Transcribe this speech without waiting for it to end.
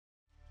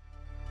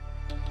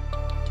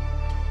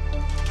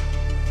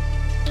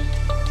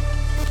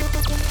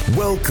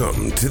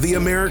Welcome to the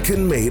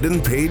American Made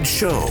and Paid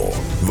Show,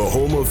 the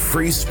home of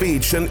free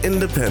speech and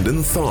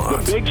independent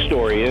thought. The big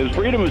story is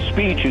freedom of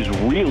speech is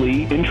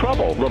really in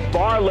trouble. The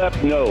far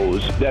left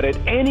knows that at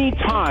any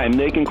time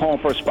they can call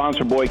for a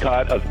sponsor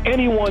boycott of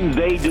anyone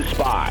they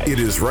despise. It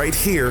is right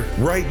here,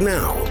 right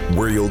now,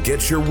 where you'll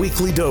get your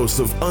weekly dose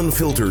of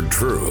unfiltered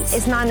truth.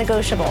 It's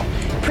non-negotiable.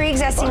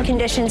 Pre-existing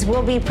conditions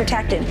will be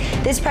protected.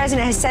 This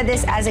president has said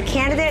this as a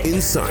candidate.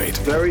 Insight.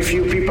 Very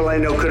few people I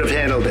know could have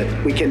handled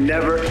it. We can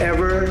never,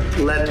 ever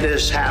let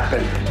this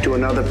happen to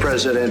another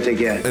president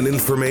again. And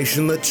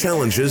information that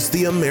challenges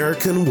the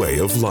American way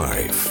of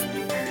life.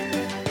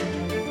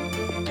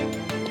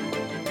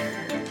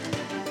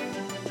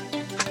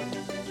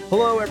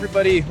 Hello,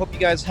 everybody. Hope you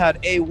guys had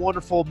a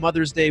wonderful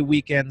Mother's Day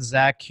weekend.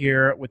 Zach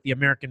here with the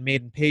American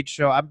Made and Paid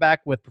Show. I'm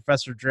back with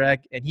Professor Dreg,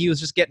 and he was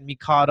just getting me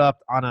caught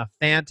up on a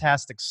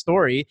fantastic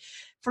story.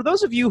 For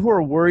those of you who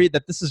are worried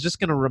that this is just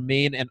going to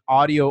remain an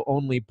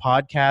audio-only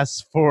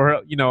podcast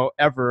for,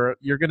 ever,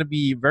 you're going to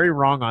be very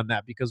wrong on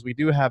that because we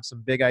do have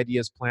some big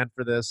ideas planned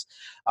for this.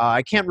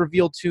 I can't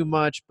reveal too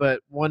much,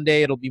 but one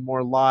day it'll be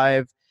more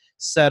live,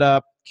 set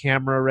up,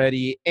 camera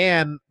ready,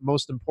 and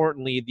most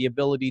importantly, the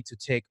ability to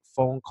take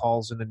phone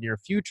calls in the near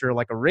future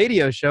like a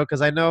radio show,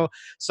 because I know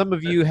some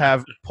of you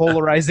have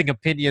polarizing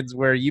opinions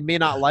where you may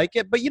not like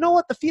it, but you know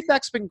what? The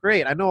feedback's been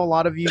great. I know a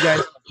lot of you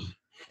guys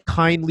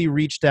kindly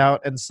reached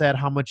out and said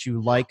how much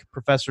you like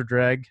Professor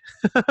Dreg,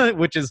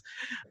 which is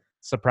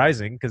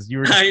surprising because you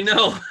were just, I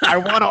know. I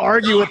want to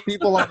argue with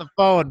people on the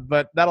phone,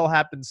 but that'll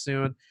happen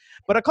soon.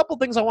 But a couple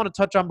things I want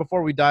to touch on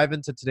before we dive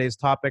into today's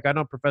topic. I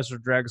know Professor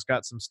Dreg's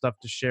got some stuff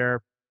to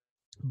share,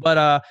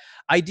 but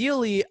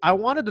ideally I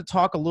wanted to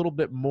talk a little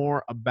bit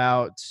more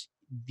about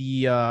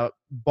the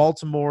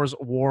Baltimore's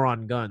war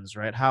on guns,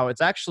 right? How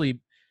it's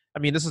actually, I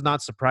mean, this is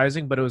not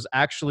surprising, but it was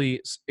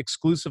actually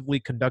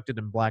exclusively conducted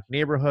in black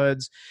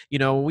neighborhoods.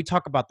 When we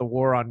talk about the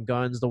war on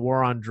guns, the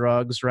war on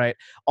drugs, right?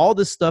 All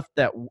this stuff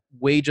that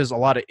wages a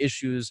lot of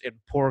issues in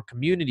poor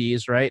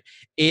communities, right?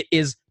 It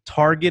is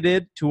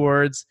targeted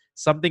towards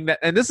something that,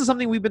 and this is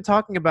something we've been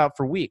talking about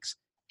for weeks.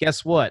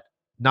 Guess what?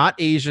 Not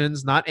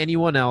Asians, not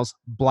anyone else,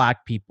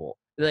 black people.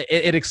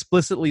 It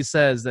explicitly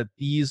says that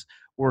these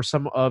were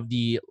some of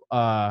the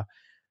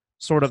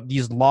sort of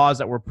these laws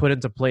that were put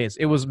into place.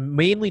 It was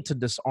mainly to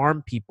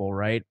disarm people,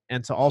 right?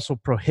 And to also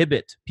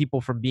prohibit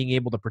people from being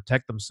able to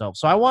protect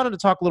themselves. So I wanted to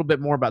talk a little bit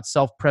more about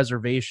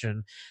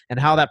self-preservation and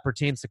how that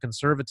pertains to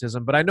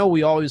conservatism. But I know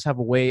we always have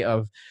a way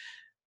of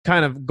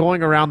kind of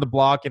going around the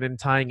block and then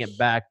tying it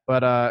back.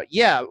 But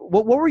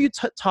what were you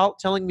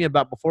telling me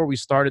about before we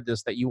started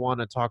this that you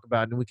want to talk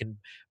about, and we can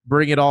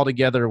bring it all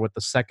together with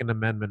the Second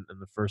Amendment and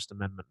the First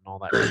Amendment and all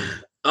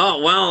that? Oh,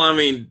 well, I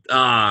mean,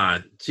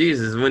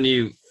 Jesus, when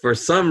you, for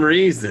some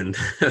reason,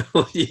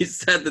 when you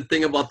said the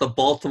thing about the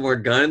Baltimore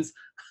guns,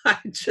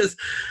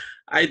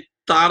 I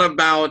thought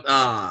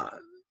about,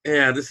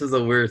 this is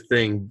a weird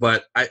thing,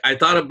 but I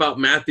thought about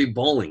Matthew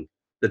Bowling,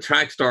 the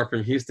track star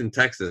from Houston,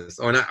 Texas.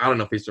 Or not, I don't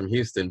know if he's from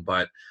Houston,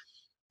 but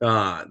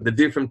the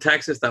dude from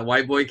Texas, that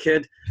white boy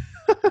kid,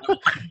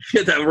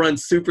 that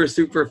runs super,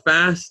 super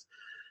fast.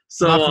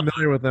 So, I'm not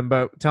familiar with him,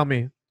 but tell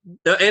me.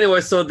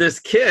 Anyway, so this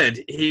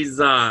kid, he's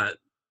a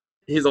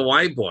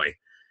white boy,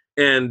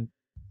 and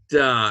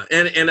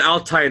I'll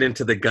tie it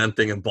into the gun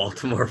thing in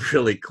Baltimore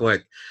really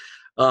quick,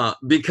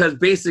 because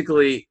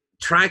basically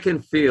track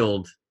and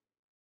field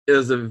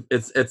is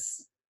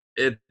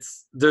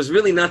there's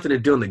really nothing to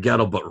do in the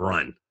ghetto but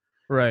run.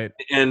 Right.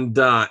 And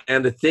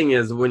the thing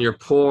is, when you're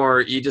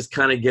poor, you just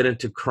kind of get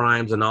into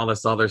crimes and all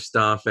this other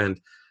stuff. And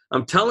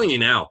I'm telling you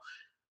now,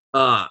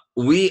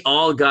 we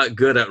all got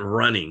good at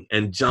running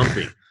and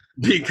jumping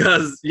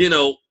because,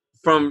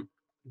 from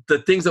the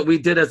things that we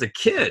did as a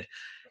kid.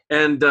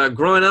 And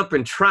growing up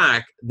in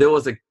track, there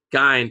was a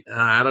guy,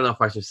 I don't know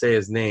if I should say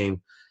his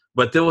name,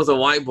 but there was a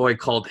white boy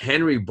called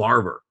Henry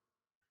Barber.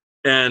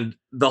 And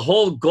the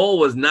whole goal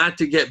was not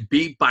to get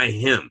beat by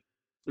him,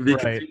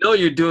 because right.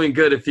 You're doing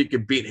good if you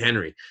could beat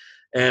Henry.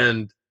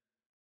 And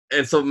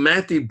so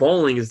Matthew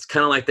Bowling is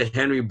kind of like the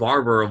Henry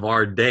Barber of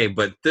our day.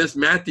 But this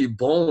Matthew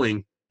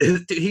Bowling,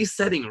 he's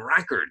setting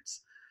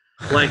records.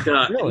 Like,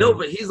 really? No,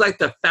 but he's like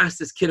the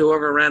fastest kid who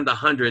ever ran the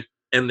 100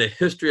 in the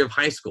history of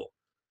high school.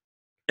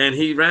 And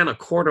he ran a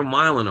quarter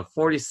mile in a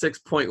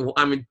 46.1.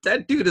 I mean,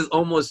 that dude is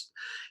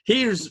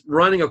he's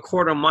running a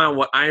quarter mile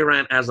what I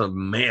ran as a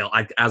male,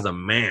 like as a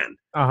man.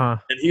 Uh-huh.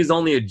 And he's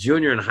only a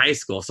junior in high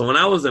school. So when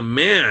I was a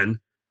man,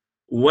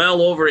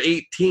 well over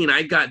 18,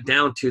 I got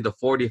down to the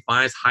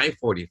 45s, high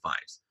 45s.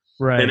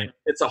 Right. And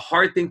it's a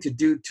hard thing to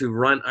do to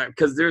run,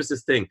 because there's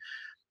this thing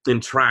in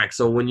track.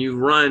 So when you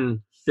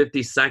run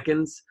 50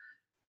 seconds,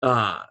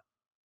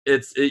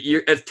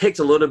 it takes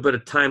a little bit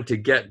of time to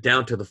get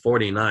down to the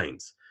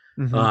 49s.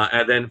 Mm-hmm.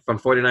 And then from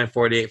 49,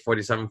 48,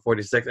 47,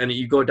 46, and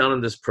you go down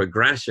in this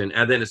progression,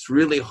 and then it's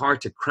really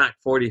hard to crack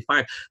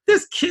 45.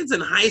 This kid's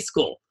in high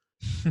school,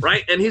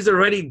 right? And he's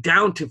already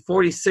down to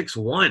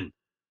 46.1.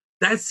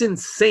 That's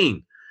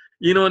insane.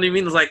 You know what I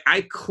mean? It's like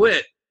I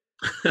quit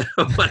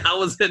when I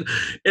was in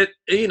it,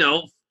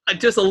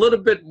 just a little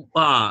bit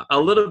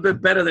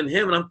better than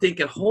him, and I'm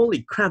thinking,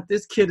 holy crap,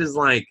 this kid is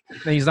like.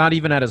 He's not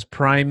even at his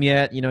prime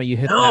yet. You know, you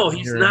hit. No, that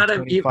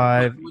he's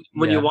not.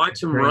 When you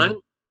watch him run,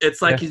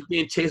 it's like he's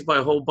being chased by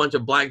a whole bunch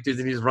of black dudes,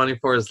 and he's running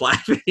for his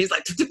life. And he's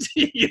like,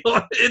 you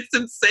know, it's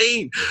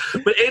insane.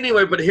 But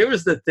anyway,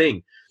 here's the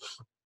thing.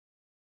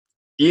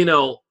 You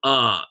know,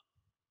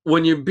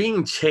 when you're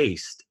being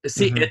chased,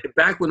 see,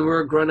 back when we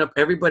were growing up,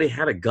 everybody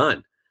had a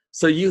gun,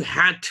 so you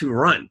had to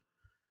run.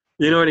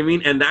 You know what I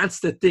mean? And that's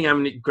the thing. I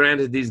mean,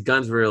 granted, these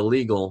guns were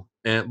illegal,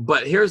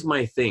 but here's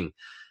my thing.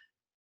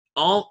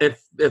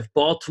 If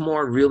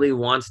Baltimore really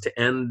wants to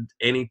end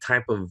any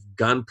type of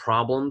gun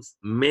problems,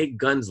 make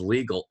guns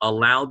legal.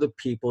 Allow the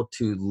people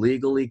to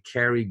legally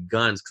carry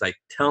guns. Because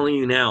I'm telling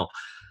you now,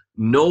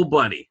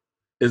 nobody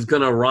is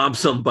going to rob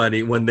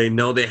somebody when they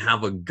know they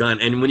have a gun.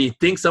 And when you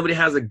think somebody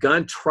has a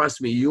gun,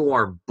 trust me, you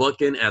are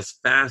booking as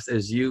fast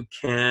as you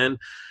can.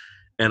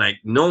 And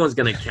no one's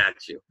going to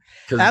catch you.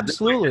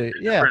 Absolutely,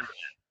 yeah.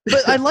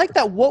 But I like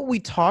that what we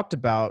talked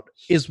about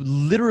is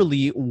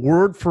literally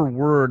word for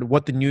word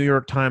what the New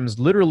York Times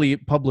literally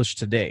published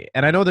today.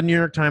 And I know the New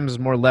York Times is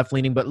more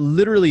left-leaning, but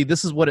literally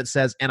this is what it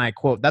says, and I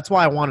quote. That's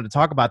why I wanted to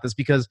talk about this,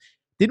 because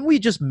didn't we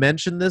just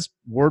mention this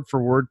word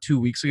for word 2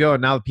 weeks ago,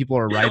 and now people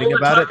are writing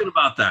about it? Talking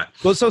about that.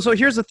 Well, so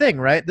here's the thing,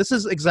 right? This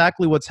is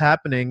exactly what's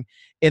happening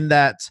in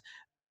that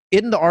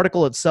in the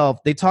article itself,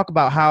 they talk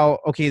about how,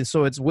 okay,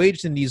 so it's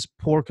waged in these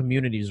poor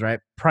communities, right?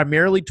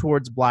 Primarily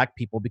towards black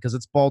people because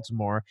it's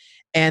Baltimore.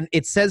 And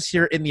it says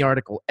here in the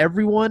article,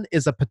 everyone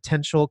is a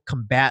potential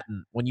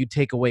combatant when you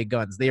take away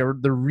guns. They are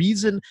the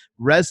reason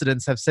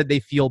residents have said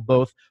they feel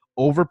both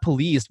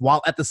over-policed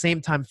while at the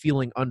same time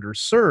feeling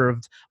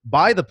underserved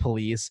by the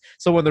police.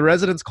 So when the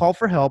residents call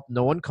for help,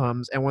 no one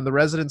comes. And when the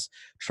residents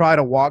try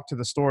to walk to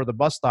the store or the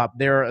bus stop,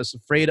 they're as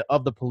afraid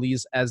of the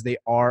police as they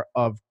are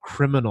of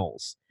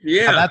criminals.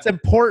 Yeah. Now, that's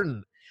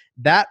important.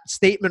 That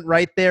statement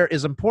right there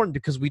is important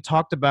because we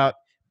talked about,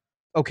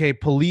 okay,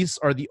 police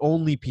are the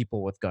only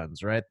people with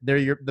guns, right?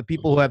 They're the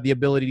people who have the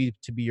ability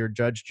to be your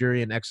judge,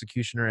 jury, and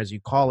executioner, as you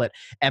call it.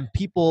 And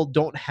people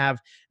don't have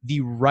the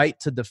right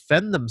to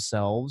defend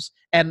themselves.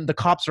 And the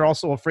cops are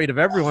also afraid of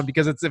everyone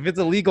because if it's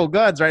illegal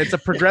guns, right? It's a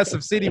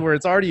progressive city where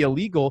it's already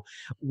illegal.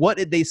 What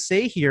did they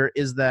say here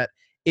is that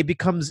it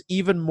becomes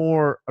even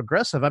more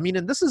aggressive. I mean,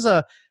 and this is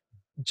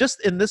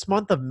just in this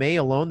month of May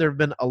alone, there have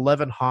been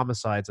 11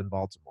 homicides in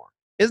Baltimore.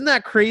 Isn't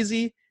that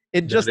crazy?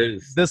 In just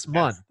this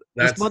month.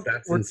 That's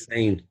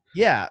insane.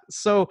 Yeah.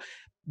 So,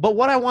 but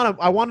what I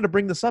wanted to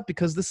bring this up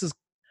because this is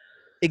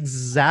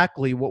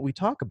exactly what we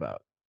talk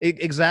about.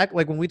 Exactly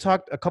like when we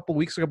talked a couple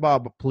weeks ago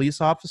about police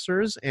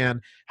officers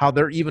and how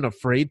they're even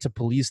afraid to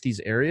police these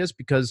areas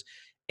because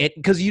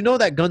you know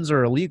that guns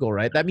are illegal,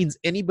 right? That means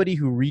anybody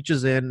who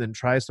reaches in and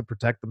tries to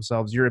protect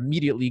themselves, you're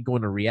immediately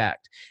going to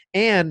react,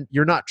 and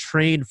you're not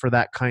trained for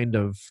that kind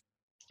of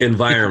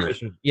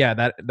environment. Yeah,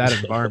 that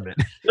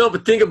environment. No,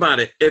 but think about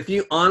it. If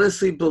you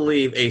honestly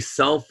believe a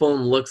cell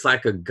phone looks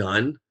like a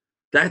gun,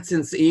 that's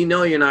insane. You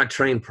know you're not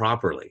trained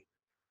properly.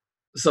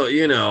 So,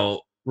 you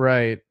know,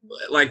 right.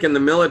 Like in the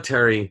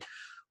military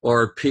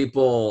or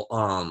people,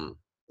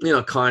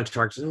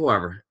 contractors,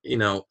 whoever, you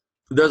know,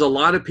 there's a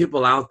lot of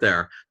people out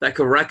there that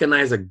can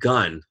recognize a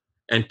gun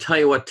and tell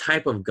you what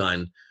type of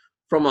gun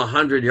from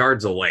 100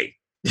 yards away.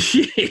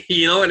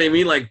 You know what I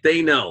mean? Like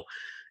they know.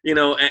 You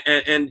know,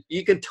 and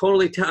you can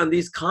totally tell, and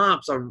these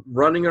cops are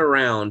running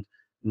around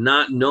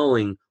not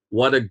knowing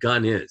what a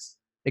gun is.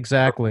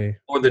 Exactly.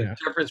 Or the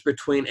difference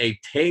between a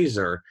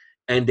taser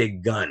and a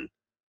gun.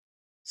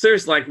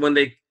 Seriously, like when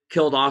they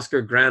killed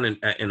Oscar Grant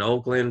in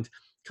Oakland,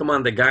 come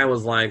on, the guy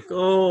was like,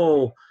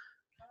 oh,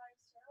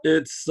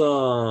 it's,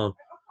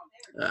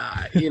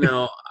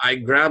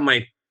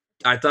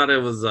 I thought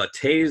it was a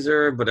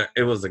taser, but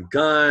it was a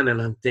gun. And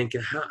I'm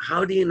thinking,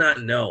 how do you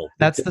not know?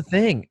 That's the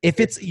thing. If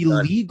it's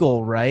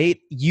illegal, right,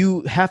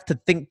 you have to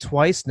think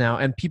twice now.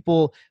 And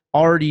people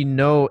already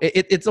know.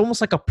 It's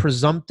almost like a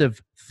presumptive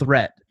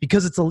threat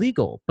because it's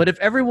illegal. But if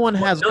everyone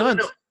has guns.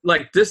 No.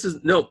 Like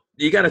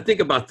you got to think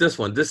about this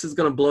one. This is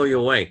going to blow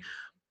you away.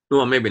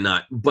 Well, maybe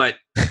not. But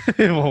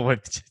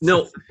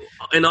no,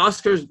 in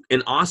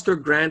Oscar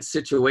Grant's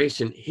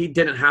situation, he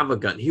didn't have a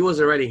gun. He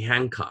was already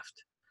handcuffed.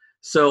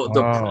 So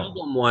the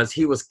problem was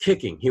he was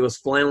kicking. He was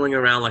flailing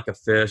around like a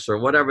fish or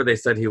whatever they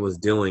said he was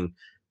doing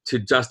to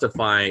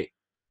justify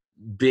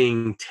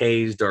being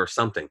tased or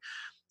something.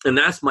 And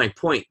that's my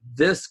point.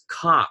 This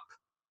cop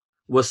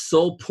was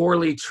so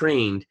poorly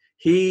trained,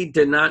 he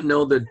did not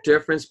know the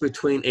difference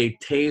between a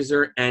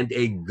taser and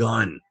a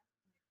gun.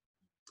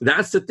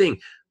 That's the thing.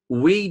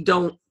 We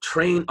don't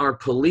train our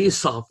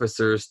police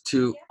officers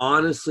to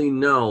honestly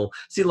know.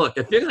 See, look,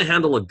 if you're going to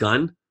handle a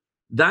gun,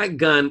 that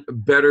gun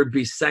better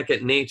be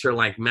second nature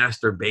like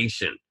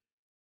masturbation.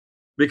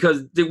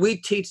 Because we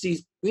teach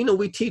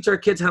we teach our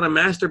kids how to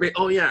masturbate.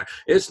 Oh, yeah,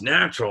 it's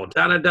natural,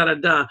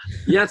 da-da-da-da-da.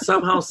 Yet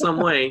somehow, some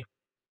way.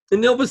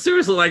 And no, but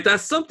seriously, like,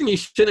 that's something you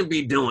shouldn't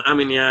be doing. I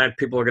mean, yeah,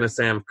 people are going to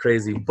say I'm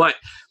crazy. But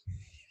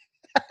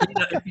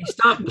if you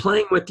stop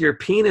playing with your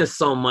penis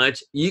so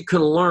much, you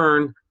can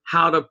learn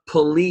how to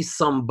police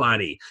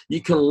somebody.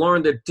 You can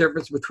learn the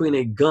difference between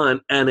a gun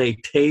and a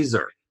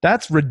taser.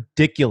 That's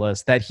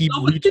ridiculous that he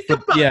reached for,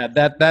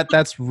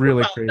 that's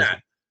really crazy.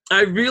 That.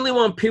 I really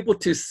want people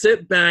to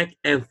sit back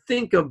and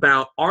think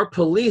about our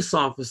police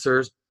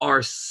officers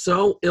are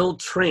so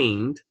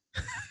ill-trained.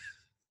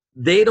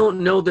 They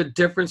don't know the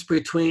difference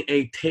between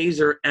a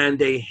taser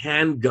and a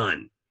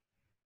handgun,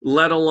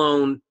 let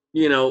alone,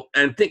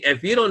 and think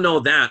if you don't know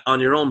that on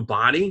your own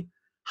body,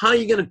 how are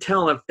you going to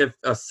tell if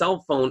a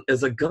cell phone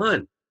is a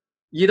gun?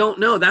 You don't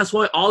know. That's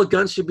why all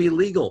guns should be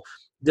legal.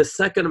 The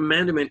Second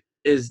Amendment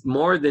is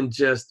more than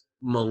just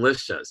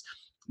militias.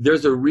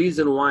 There's a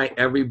reason why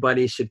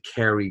everybody should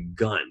carry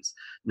guns.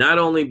 Not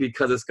only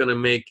because it's going to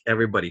make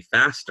everybody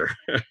faster.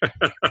 No,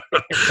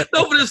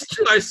 but it's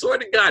true. I swear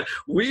to God,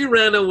 we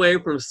ran away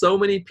from so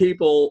many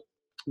people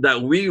that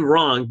we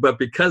wronged, but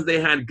because they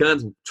had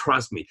guns,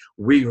 trust me,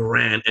 we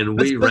ran and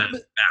we ran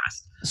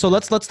fast. So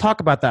let's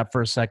talk about that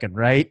for a second,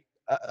 right?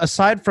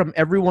 Aside from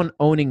everyone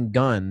owning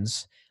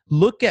guns,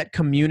 look at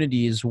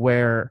communities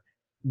where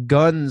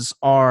guns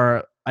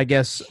are, I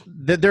guess,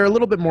 they're a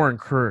little bit more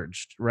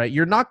encouraged, right?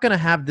 You're not going to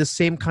have this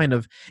same kind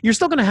of, you're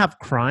still going to have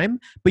crime,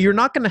 but you're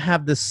not going to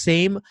have the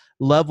same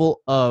level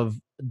of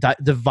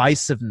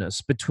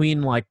divisiveness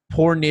between like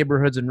poor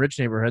neighborhoods and rich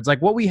neighborhoods.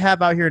 Like what we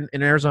have out here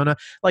in Arizona,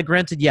 like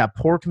granted, yeah,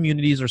 poor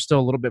communities are still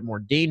a little bit more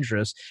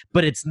dangerous,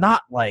 but it's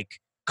not like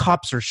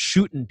cops are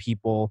shooting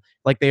people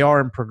like they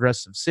are in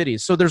progressive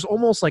cities. So there's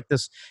almost like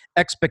this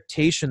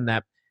expectation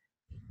that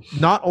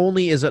not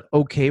only is it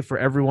okay for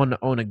everyone to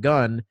own a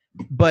gun,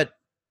 but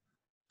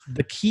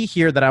the key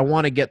here that I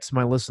want to get to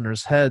my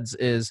listeners' heads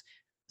is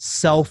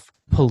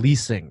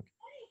self-policing.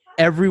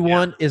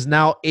 Everyone is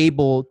now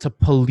able to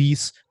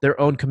police their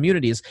own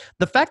communities.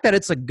 The fact that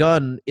it's a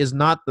gun is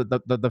not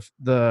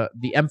the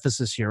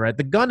emphasis here, right?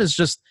 The gun is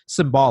just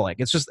symbolic.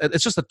 It's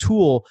just a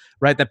tool,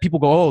 right? That people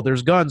go, oh,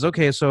 there's guns.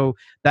 Okay, so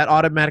that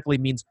automatically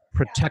means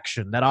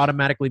protection. That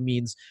automatically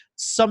means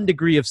some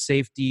degree of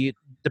safety,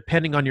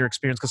 depending on your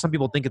experience. Because some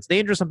people think it's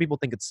dangerous, some people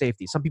think it's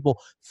safety, some people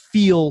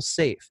feel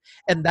safe,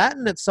 and that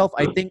in itself,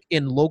 I think,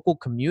 in local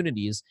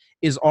communities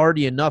is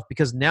already enough.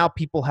 Because now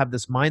people have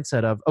this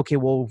mindset of, okay,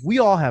 well, if we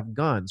all have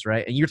guns,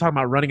 right? And you're talking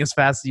about running as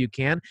fast as you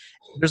can.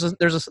 There's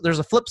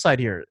a flip side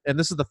here, and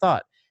this is the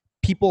thought: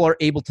 people are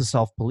able to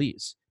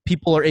self-police.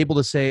 People are able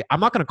to say, I'm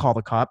not going to call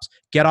the cops,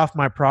 get off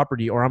my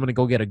property, or I'm going to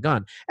go get a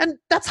gun. And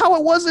that's how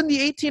it was in the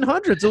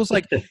 1800s. It was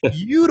like,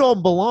 you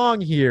don't belong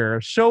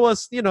here. Show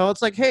us,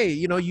 it's like, hey,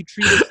 you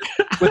treat us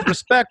with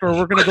respect, or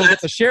we're going to go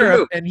get the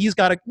sheriff, and he's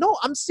got to, no,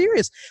 I'm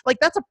serious. Like,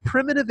 that's a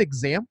primitive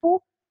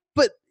example,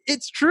 but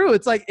it's true.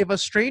 It's like if a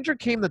stranger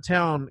came to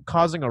town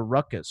causing a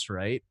ruckus,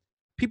 right?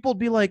 People would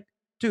be like,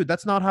 dude,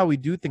 that's not how we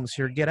do things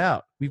here. Get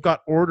out. We've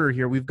got order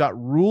here. We've got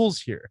rules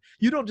here.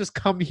 You don't just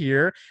come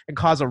here and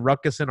cause a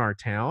ruckus in our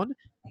town.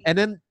 And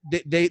then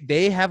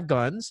they have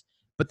guns.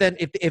 But then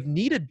if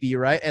needed be,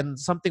 right, and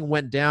something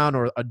went down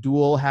or a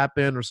duel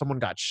happened or someone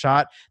got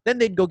shot, then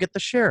they'd go get the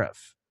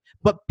sheriff.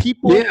 But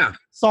people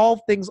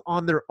solve things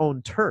on their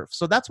own turf.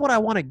 So that's what I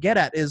want to get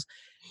at is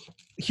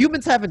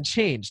humans haven't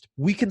changed.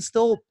 We can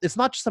still – it's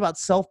not just about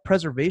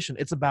self-preservation.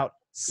 It's about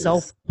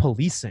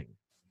self-policing.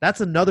 That's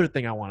another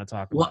thing I want to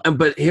talk about. Well,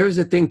 but here's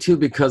the thing, too,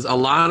 because a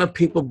lot of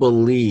people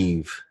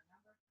believe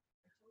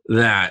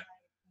that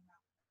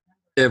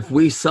if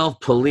we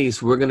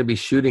self-police, we're going to be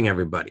shooting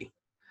everybody.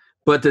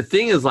 But the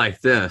thing is like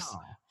this.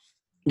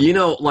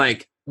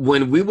 Like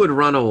when we would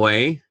run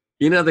away,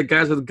 the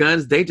guys with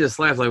guns, they just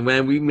laugh like,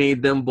 man, we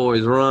made them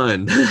boys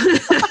run.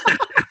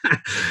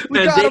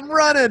 We got them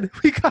running.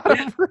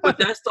 But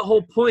that's the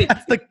whole point.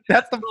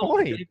 That's the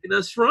point. Making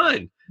us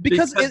run.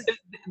 Because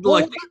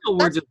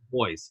we're just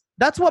boys.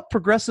 That's what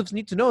progressives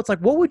need to know. It's like,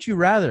 what would you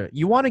rather?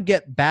 You want to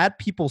get bad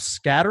people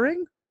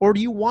scattering, or do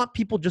you want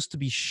people just to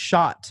be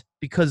shot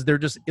because they're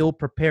just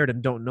ill-prepared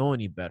and don't know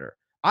any better?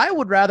 I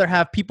would rather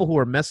have people who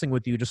are messing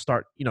with you just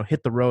start,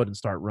 hit the road and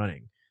start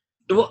running.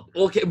 Well,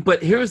 okay,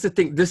 but here's the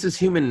thing. This is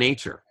human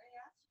nature.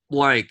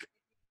 Like,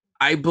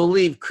 I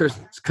believe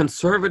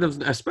conservatives,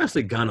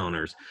 especially gun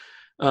owners,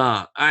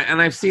 and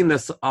I've seen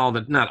this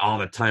not all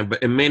the time,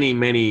 but in many,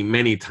 many,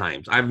 many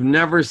times. I've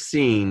never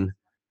seen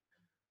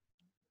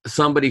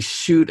somebody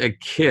shoot a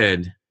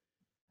kid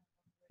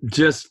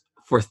just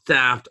for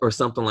theft or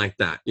something like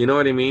that. You know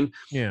what I mean?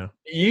 Yeah.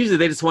 Usually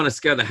they just want to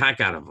scare the heck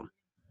out of them.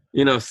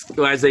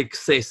 As they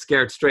say,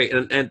 scared straight.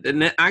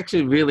 And that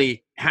actually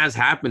really has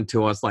happened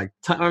to us.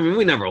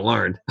 We never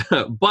learned.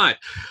 But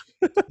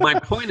my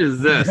point is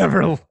this.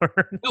 Never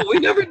learned. No, we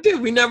never did.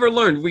 We never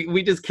learned.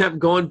 We just kept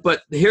going.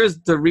 But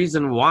here's the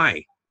reason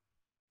why.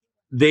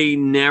 They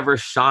never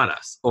shot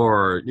us.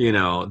 Or,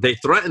 they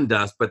threatened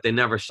us, but they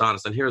never shot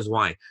us. And here's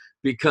why.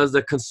 Because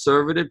the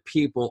conservative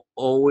people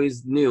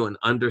always knew and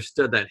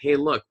understood that, hey,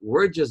 look,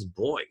 we're just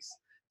boys.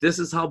 This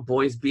is how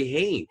boys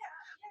behave.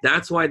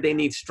 That's why they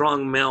need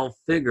strong male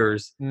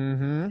figures.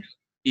 Mm-hmm.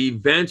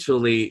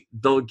 Eventually,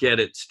 they'll get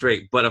it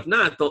straight. But if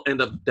not, they'll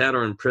end up dead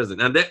or in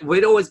prison. And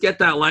we'd always get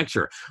that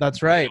lecture.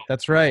 That's right.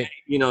 That's right.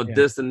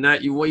 This and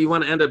that. You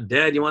want to end up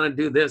dead. You want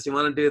to do this. You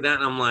want to do that.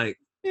 And I'm like,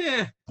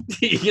 Yeah.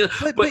 You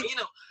know, but you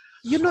know.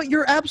 You know,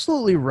 you're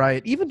absolutely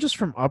right. Even just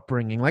from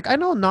upbringing, like I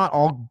know not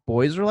all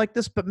boys are like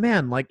this, but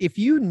man, like if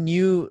you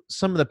knew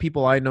some of the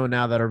people I know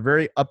now that are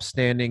very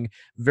upstanding,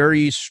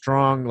 very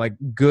strong, like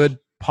good,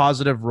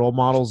 positive role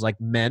models, like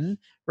men,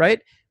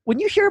 right? When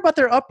you hear about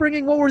their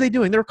upbringing, what were they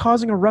doing? They were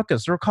causing a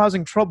ruckus. They were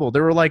causing trouble.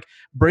 They were like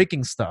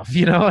breaking stuff,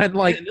 you know, and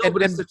like, Yeah, no,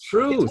 but it's the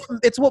truth.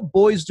 It's what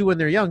boys do when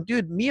they're young,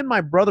 dude. Me and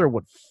my brother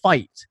would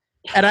fight.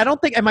 And I don't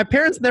think, and my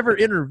parents never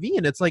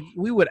intervened. It's like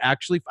we would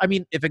actually, I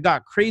mean, if it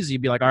got crazy,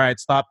 you'd be like, all right,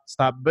 stop.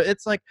 But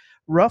it's like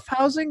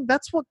roughhousing,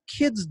 that's what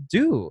kids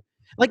do.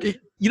 Like,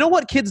 you know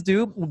what kids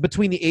do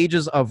between the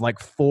ages of like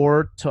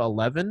 4 to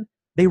 11?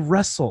 They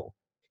wrestle.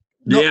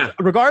 Yeah.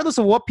 Regardless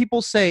of what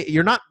people say,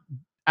 you're not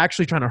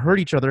actually trying to hurt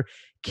each other.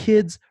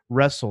 Kids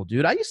wrestle,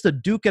 dude. I used to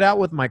duke it out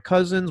with my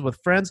cousins, with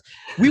friends.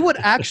 We would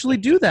actually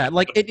do that.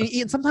 Like,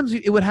 sometimes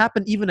it would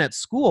happen even at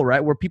school,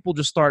 right? Where people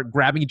just start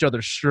grabbing each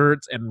other's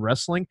shirts and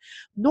wrestling.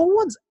 No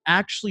one's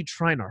actually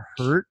trying to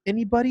hurt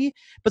anybody,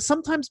 but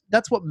sometimes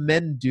that's what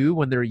men do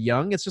when they're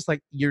young. It's just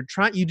like you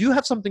do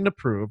have something to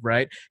prove,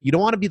 right? You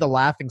don't want to be the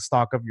laughing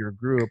stock of your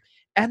group.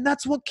 And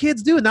that's what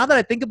kids do. Now that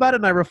I think about it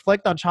and I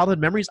reflect on childhood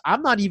memories,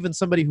 I'm not even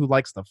somebody who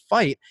likes to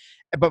fight,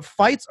 but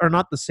fights are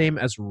not the same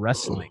as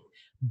wrestling.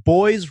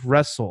 Boys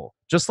wrestle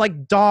just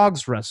like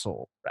dogs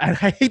wrestle. And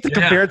I hate to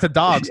compare it to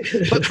dogs,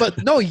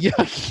 but no, yeah,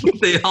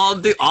 they all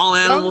do. All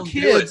animals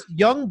do it.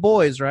 Young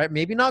boys, right?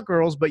 Maybe not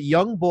girls, but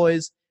young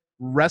boys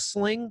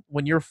wrestling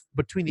when you're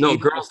between the no,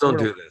 ages girls don't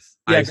do this.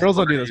 Yeah, girls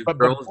don't do this, but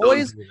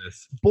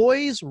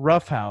boys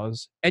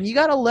roughhouse, and you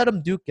gotta let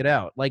them duke it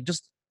out. Like,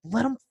 just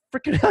let them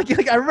freaking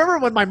like I remember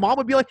when my mom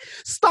would be like,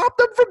 "Stop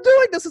them from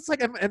doing this." It's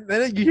like, and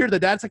then you hear the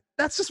dad. It's like,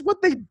 that's just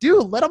what they do.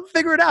 Let him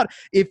figure it out.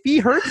 If he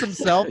hurts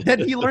himself, then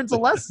he learns a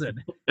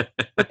lesson.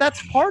 But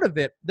that's part of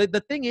it.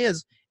 The thing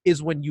is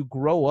when you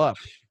grow up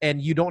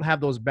and you don't have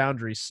those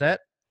boundaries set,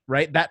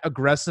 right? That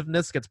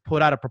aggressiveness gets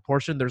put out of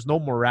proportion. There's no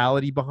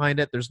morality behind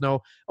it. There's no,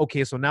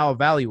 okay, so now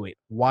evaluate.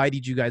 Why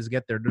did you guys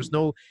get there? There's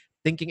no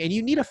thinking. And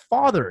you need a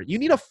father. You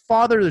need a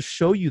father to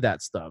show you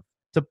that stuff.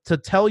 To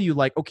tell you,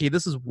 like, okay,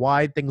 this is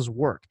why things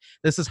work.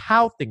 This is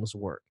how things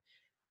work.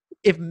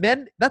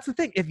 That's the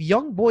thing. If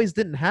young boys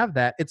didn't have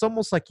that, it's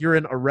almost like you're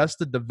in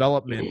arrested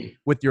development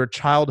with your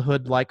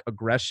childhood-like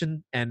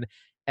aggression and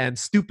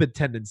stupid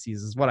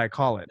tendencies is what I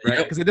call it, right?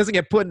 Because it doesn't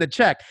get put into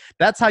check.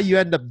 That's how you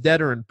end up dead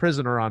or in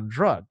prison or on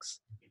drugs.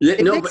 Yeah,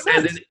 no, but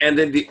and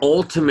then the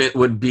ultimate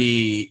would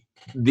be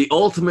the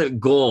ultimate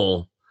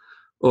goal.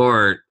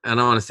 Or I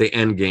don't want to say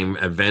Endgame,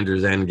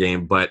 Avengers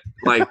Endgame, but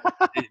like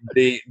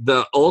the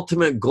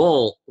ultimate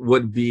goal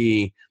would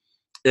be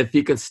if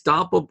you can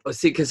stop.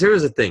 See, because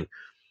here's the thing.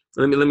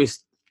 Let me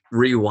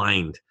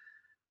rewind.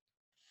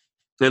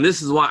 And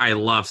this is why I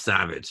love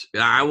Savage.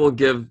 I will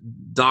give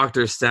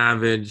Dr.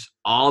 Savage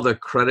all the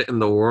credit in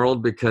the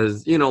world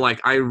because, you know,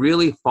 like I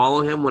really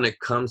follow him when it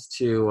comes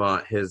to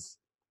his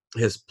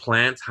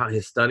plants, how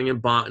his studying in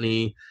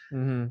botany,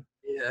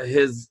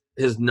 his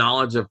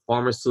knowledge of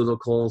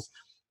pharmaceuticals.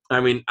 I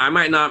mean, I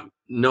might not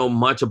know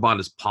much about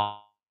his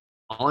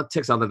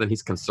politics other than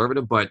he's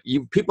conservative, but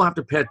people have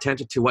to pay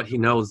attention to what he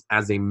knows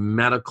as a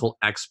medical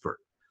expert.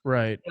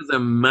 Right. As a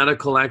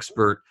medical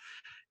expert,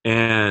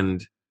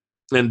 and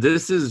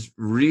this is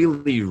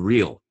really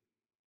real.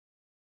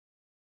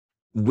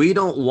 We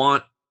don't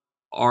want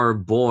our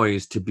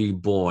boys to be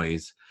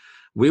boys.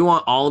 We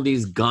want all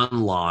these gun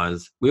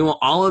laws. We want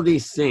all of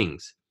these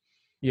things.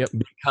 Yep.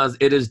 Because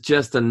it is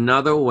just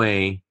another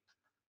way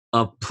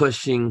of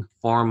pushing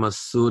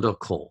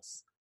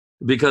pharmaceuticals.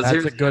 Because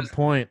that's a good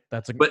point.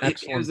 That's a but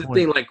here's the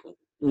thing, like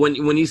when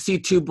you see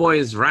two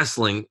boys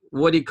wrestling,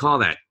 what do you call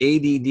that?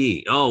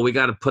 ADD. Oh, we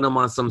got to put them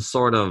on some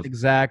sort of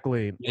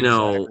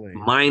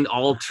mind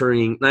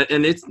altering.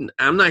 And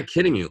I'm not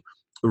kidding you.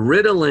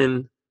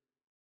 Ritalin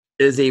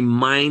is a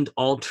mind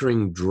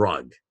altering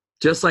drug,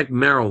 just like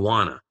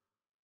marijuana.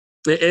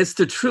 It's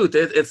the truth.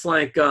 It's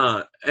like,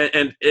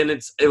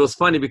 it was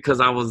funny because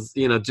I was,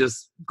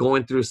 just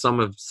going through some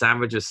of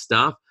Savage's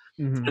stuff,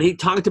 and he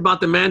talked about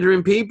the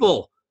Mandarin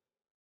people.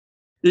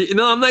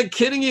 I'm not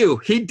kidding you.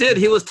 He did.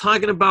 He was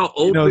talking about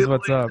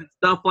opioids and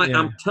stuff like. Yeah.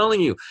 I'm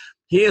telling you,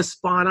 he is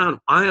spot on.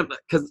 I am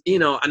because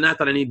not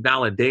that I need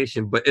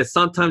validation, but it's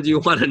sometimes you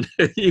want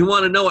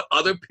to know what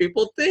other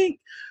people think.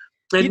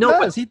 And he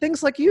does. He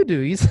thinks like you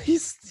do.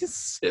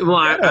 He's well.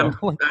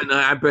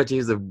 I bet you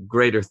he's a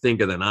greater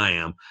thinker than I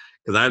am.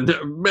 Because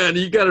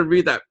you got to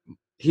read that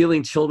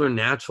Healing Children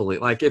Naturally.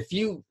 Like if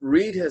you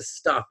read his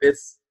stuff,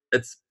 it's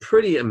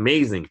pretty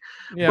amazing.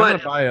 Yeah, I'm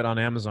gonna buy it on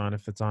Amazon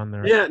if it's on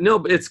there. Yeah, no,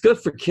 but it's good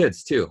for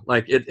kids too.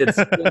 Like it's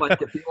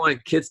like if you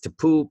want kids to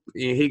poop,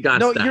 he got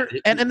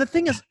that. And the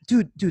thing is,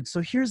 dude.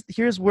 So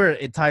here's where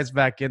it ties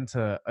back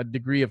into a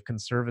degree of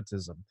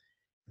conservatism.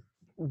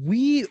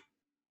 We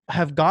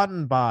have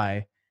gotten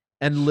by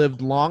and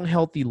lived long,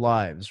 healthy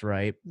lives,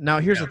 right? Now,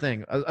 here's the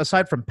thing.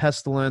 Aside from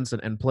pestilence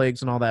and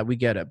plagues and all that, we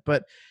get it.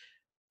 But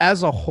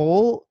as a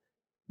whole,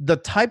 the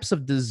types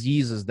of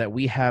diseases that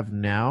we have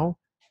now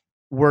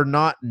were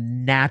not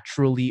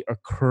naturally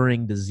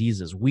occurring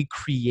diseases. We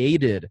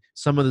created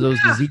some of those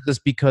diseases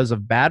because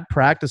of bad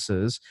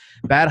practices,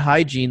 bad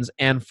hygienes,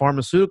 and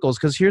pharmaceuticals.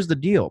 Because here's the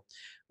deal.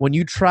 When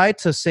you try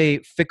to, say,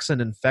 fix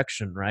an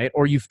infection, right?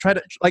 Or you've tried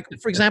to, like,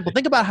 for example,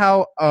 think about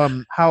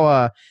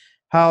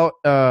how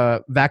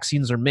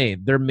vaccines are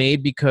made. They're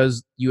made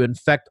because you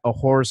infect a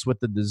horse with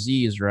the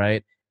disease,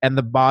 right? And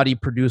the body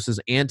produces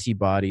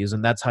antibodies,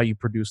 and that's how you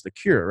produce the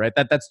cure, right?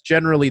 That's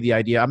generally the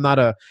idea. I'm not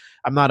a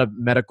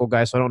medical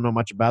guy, so I don't know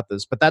much about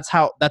this, but that's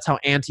how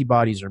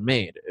antibodies are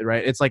made,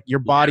 right? It's like your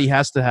body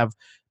has to have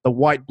the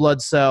white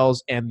blood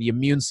cells and the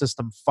immune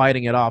system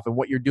fighting it off. And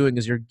what you're doing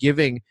is you're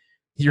giving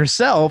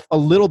yourself a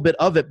little bit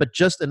of it, but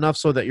just enough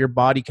so that your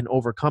body can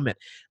overcome it.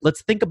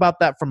 Let's think about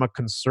that from a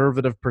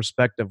conservative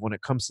perspective when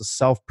it comes to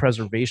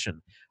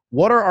self-preservation.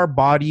 What are our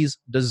bodies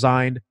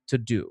designed to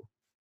do?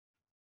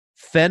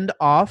 Fend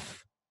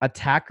off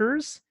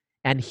attackers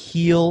and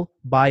heal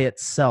by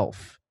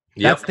itself.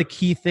 That's the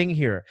key thing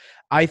here.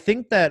 I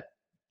think that,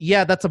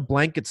 that's a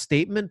blanket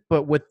statement,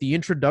 but with the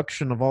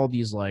introduction of all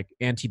these like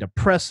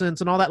antidepressants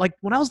and all that, like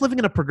when I was living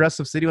in a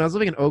progressive city, when I was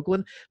living in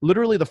Oakland,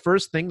 literally the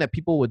first thing that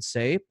people would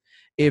say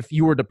if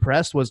you were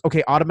depressed was,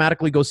 okay,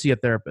 automatically go see a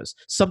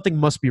therapist. Something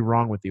must be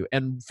wrong with you.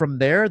 And from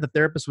there, the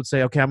therapist would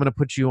say, okay, I'm going to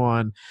put you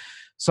on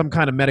some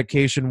kind of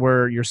medication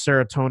where your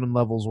serotonin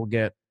levels will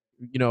get,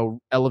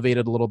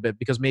 elevated a little bit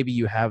because maybe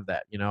you have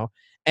that,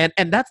 and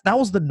that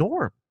was the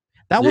norm.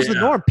 That was the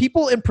norm.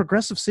 People in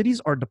progressive cities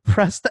are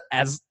depressed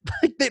as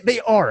they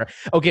are.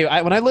 Okay,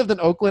 when I lived in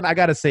Oakland, I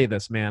got to say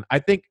this, man. I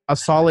think a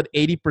solid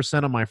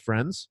 80% of my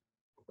friends,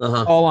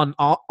 all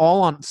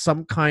on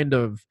some kind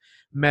of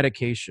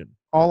medication,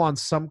 all on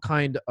some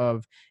kind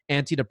of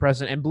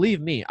antidepressant. And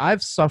believe me,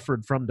 I've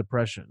suffered from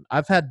depression.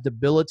 I've had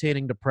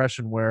debilitating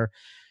depression where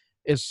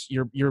it's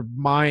your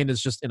mind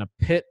is just in a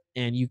pit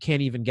and you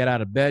can't even get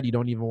out of bed. You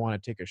don't even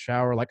want to take a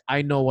shower. Like,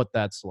 I know what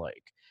that's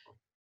like.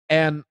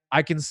 And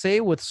I can say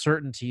with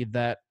certainty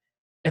that,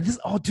 and this,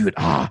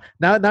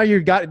 now you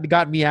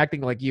got me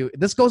acting like you.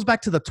 This goes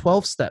back to the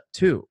 12 step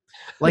too.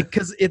 Like,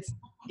 cause it's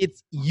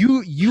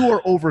you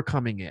are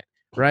overcoming it,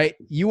 right?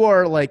 You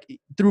are like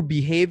through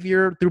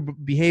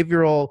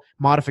behavioral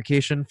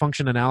modification,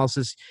 function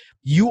analysis,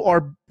 you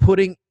are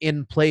putting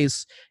in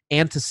place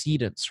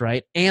antecedents,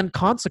 right? And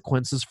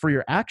consequences for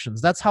your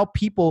actions. That's how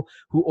people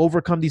who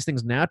overcome these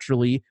things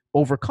naturally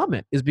overcome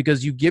it, is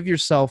because you give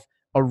yourself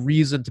a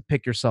reason to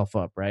pick yourself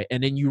up, right?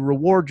 And then you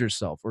reward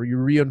yourself or you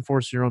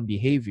reinforce your own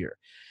behavior.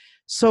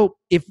 So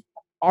if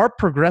our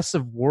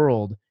progressive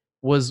world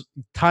was,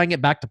 tying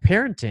it back to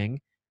parenting,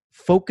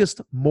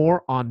 focused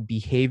more on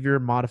behavior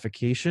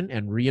modification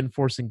and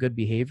reinforcing good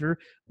behavior,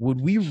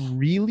 would we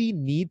really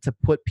need to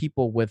put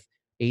people with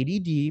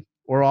ADD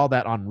or all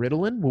that on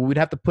Ritalin? Well, we'd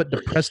have to put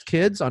depressed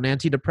kids on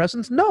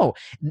antidepressants? No,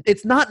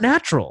 it's not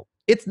natural.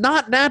 It's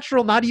not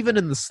natural, not even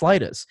in the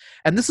slightest.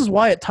 And this is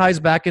why it ties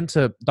back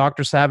into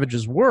Dr.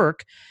 Savage's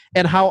work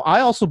and how I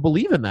also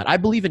believe in that. I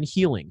believe in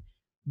healing.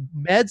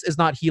 Meds is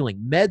not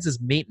healing. Meds is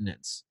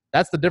maintenance.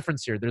 That's the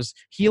difference here. There's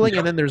healing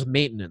and then there's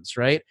maintenance,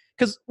 right?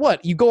 Because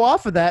you go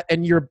off of that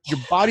and your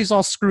body's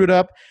all screwed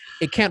up.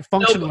 It can't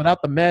function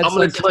without the meds. I'm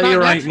going to tell you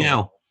right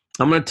now.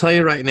 I'm going to tell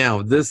you right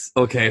now.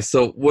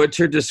 So what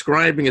you're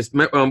describing is,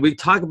 we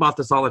talk about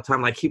this all the time.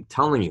 And I keep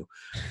telling you,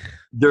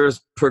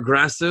 there's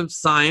progressive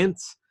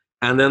science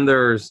and then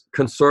there's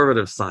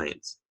conservative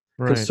science.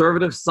 Right.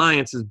 Conservative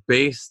science is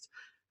based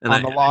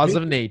on the laws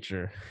of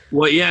nature.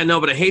 Well, yeah, no,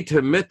 but I hate to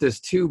admit this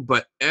too,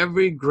 but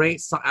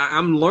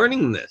I'm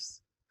learning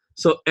this.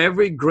 So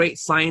every great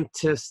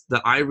scientist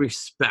that I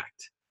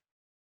respect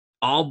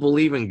all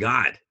believe in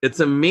God.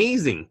 It's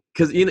amazing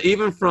because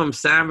even from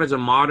Savage, a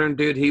modern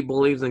dude, he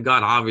believes in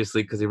God,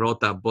 obviously, because he wrote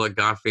that book,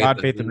 God,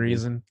 Faith, and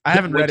Reason. I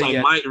haven't read it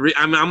yet.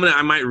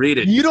 I might read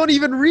it. You don't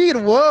even read?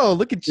 Whoa,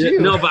 look at you.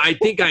 No, but I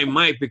think I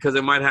might because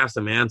it might have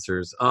some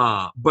answers.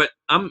 But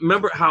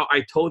remember how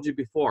I told you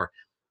before,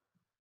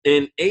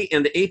 in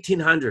the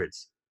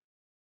 1800s,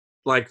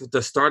 like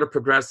the start of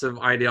progressive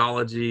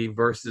ideology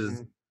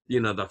versus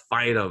the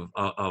fight of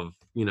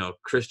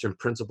Christian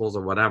principles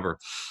or whatever.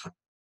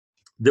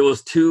 There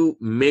was two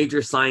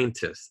major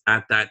scientists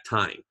at that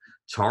time.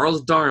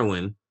 Charles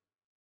Darwin,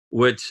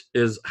 which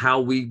is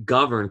how we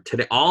govern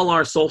today. All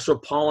our social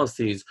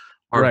policies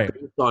are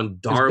based on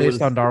Darwin.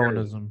 Based on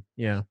Darwinism,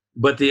 yeah.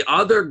 But the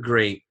other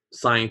great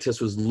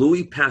scientist was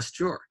Louis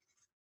Pasteur.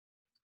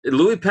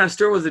 Louis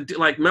Pasteur was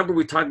remember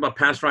we talked about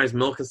pasteurized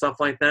milk and stuff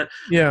like that?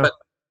 Yeah. But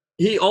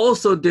he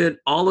also did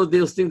all of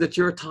those things that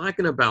you're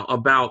talking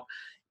about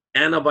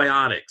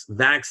antibiotics,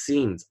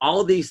 vaccines,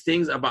 all these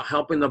things about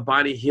helping the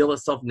body heal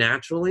itself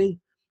naturally.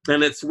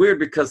 And it's weird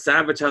because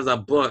Savage has a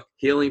book,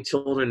 Healing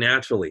Children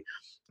Naturally.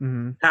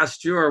 Mm-hmm.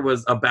 Pasteur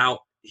was about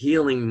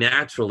healing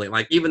naturally,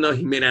 like even though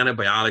he made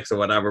antibiotics or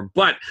whatever.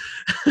 But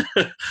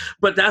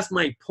but that's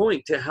my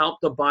point, to help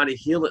the body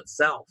heal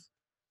itself.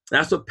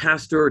 That's what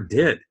Pasteur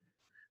did.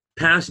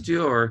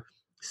 Pasteur,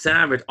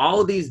 Savage,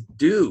 all of these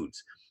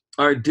dudes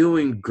are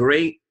doing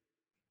great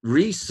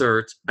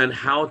research on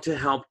how to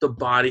help the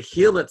body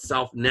heal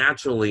itself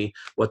naturally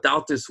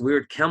without this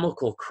weird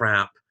chemical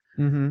crap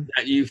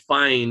that you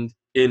find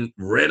in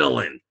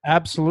Ritalin.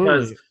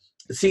 Absolutely.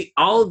 Because, see,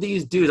 all of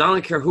these dudes, I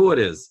don't care who it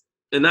is,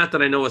 and not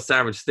that I know what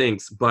Savage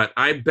thinks, but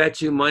I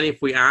bet you money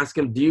if we ask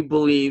him, do you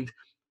believe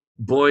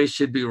boys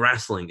should be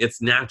wrestling?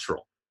 It's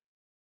natural.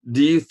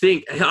 Do you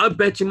think, I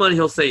bet you money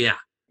he'll say yeah.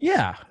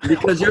 Yeah.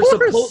 Because you're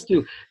supposed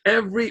to.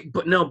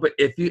 But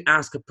if you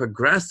ask a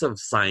progressive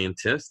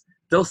scientist,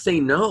 they'll say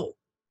no.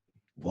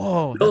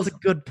 Whoa, that's a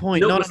good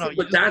point. No.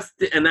 But that's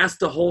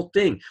the whole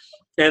thing.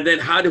 And then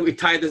how do we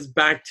tie this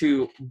back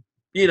to,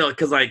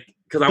 because I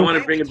want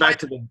to bring it back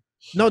to the.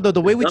 No, the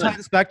way we tie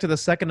this back to the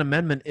Second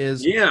Amendment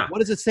is, what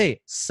does it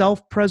say?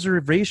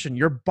 Self-preservation.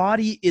 Your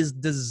body is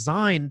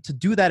designed to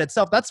do that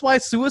itself. That's why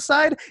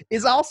suicide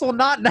is also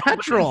not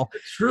natural.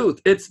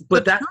 It's the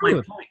truth. That's my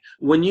point.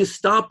 When you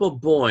stop a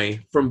boy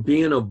from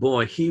being a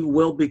boy, he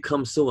will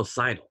become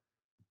suicidal.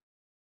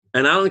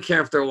 And I don't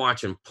care if they're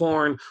watching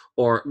porn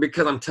or,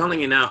 because I'm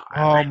telling you now.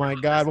 Oh my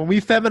God. When we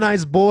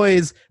feminize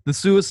boys, the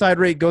suicide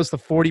rate goes to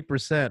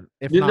 40%.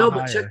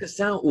 But check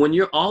this out.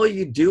 When all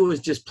you do is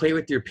just play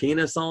with your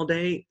penis all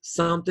day,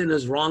 something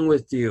is wrong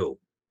with you.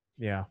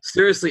 Yeah.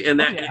 Seriously.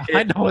 And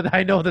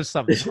I know there's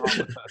something wrong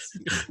with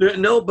us.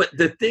 No, but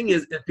the thing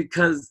is,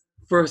 because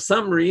for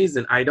some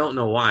reason, I don't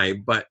know why,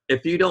 but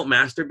if you don't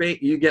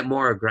masturbate, you get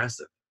more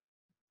aggressive.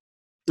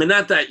 And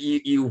not that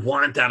you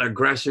want that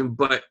aggression,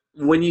 but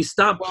when you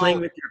stop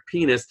playing with your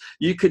penis,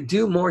 you could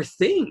do more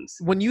things.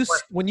 When you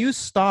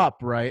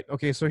stop, right?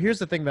 Okay, so here's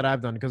the thing that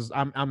I've done, because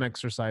I'm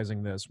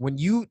exercising this. When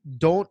you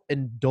don't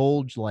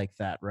indulge like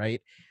that,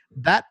 right?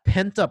 That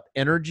pent up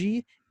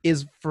energy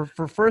is for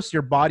first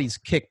your body's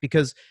kick,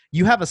 because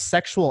you have a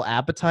sexual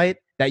appetite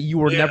that you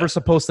were never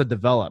supposed to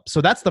develop. So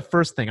that's the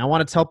first thing I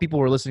want to tell people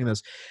who are listening to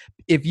this.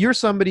 If you're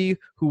somebody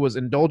who was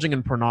indulging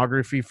in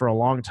pornography for a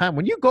long time,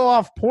 when you go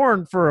off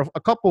porn for a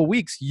couple of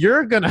weeks,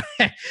 you're gonna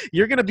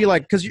be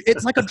like, because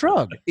it's like a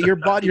drug. Your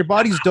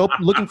body's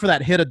looking for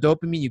that hit of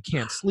dopamine. You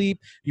can't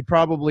sleep. You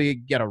probably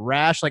get a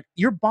rash. Like,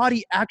 your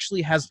body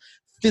actually has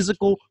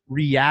physical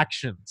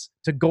reactions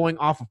to going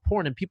off of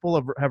porn, and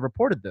people have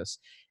reported this.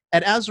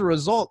 And as a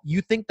result,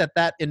 you think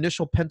that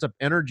initial pent up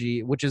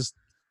energy, which is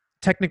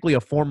technically a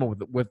form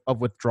of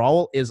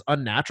withdrawal, is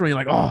unnatural. You're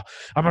like, oh,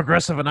 I'm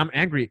aggressive and I'm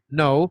angry.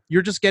 No,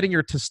 you're just getting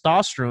your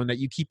testosterone that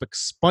you keep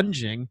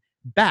expunging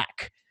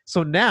back.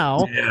 So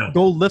now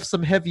go lift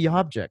some heavy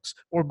objects,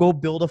 or go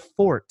build a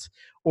fort,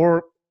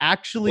 or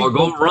actually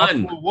go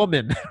run a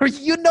woman.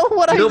 You know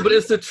what I mean? No, but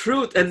it's the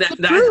truth. And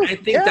I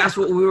think that's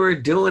what we were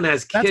doing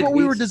as kids. That's what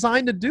we were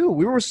designed to do.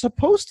 We were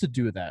supposed to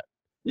do that.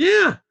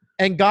 Yeah.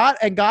 And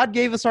God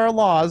gave us our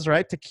laws,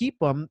 right, to keep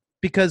them,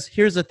 because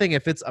here's the thing.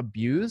 If it's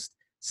abused,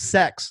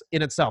 sex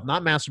in itself,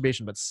 not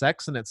masturbation, but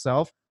sex in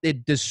itself,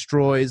 it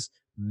destroys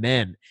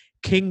men.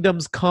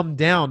 Kingdoms come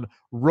down.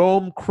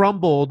 Rome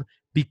crumbled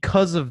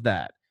because of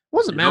that. It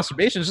wasn't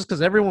masturbation, it's just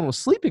because everyone was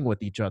sleeping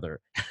with each other.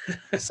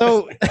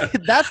 So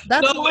that's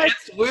why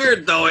it's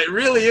weird, though. It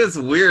really is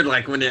weird.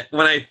 Like when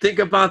I think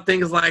about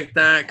things like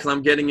that, because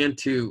I'm getting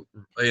into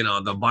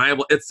the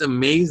Bible, it's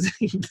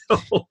amazing.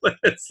 Though.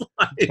 It's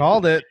like,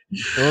 called it.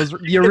 It was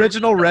the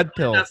original red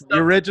pill. The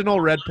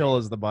original red pill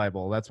is the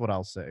Bible. That's what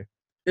I'll say.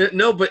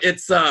 No, but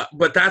it's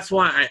but that's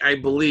why I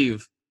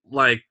believe,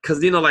 like,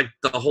 because like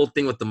the whole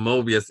thing with the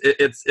Mobius,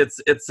 it's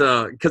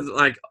because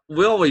like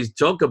we always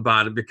joke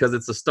about it because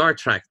it's a Star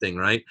Trek thing,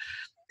 right?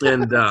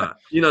 And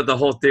the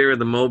whole theory of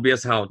the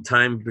Mobius, how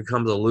time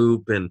becomes a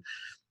loop,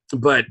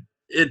 but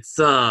it's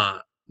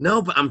no,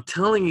 but I'm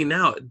telling you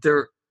now,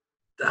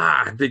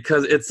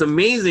 because it's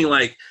amazing.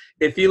 Like,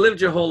 if you lived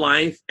your whole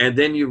life and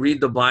then you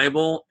read the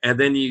Bible and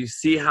then you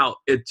see how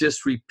it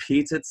just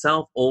repeats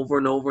itself over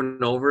and over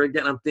and over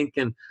again, I'm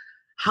thinking,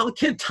 how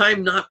can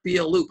time not be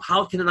a loop?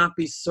 How can it not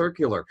be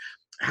circular?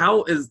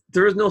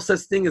 There is no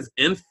such thing as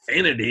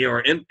infinity,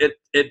 or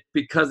it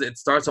because it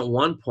starts at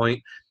one point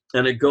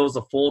and it goes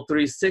a full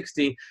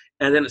 360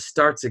 and then it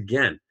starts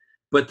again.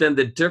 But then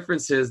the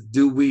difference is,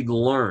 do we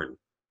learn?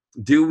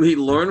 Do we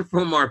learn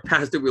from our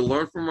past? Do we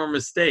learn from our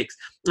mistakes?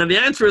 And the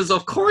answer is,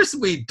 of course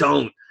we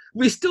don't.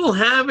 We still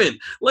haven't.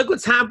 Look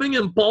what's happening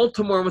in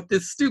Baltimore with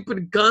this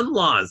stupid gun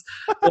laws.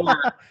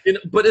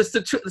 But it's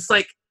the truth. It's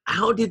like,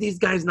 how did these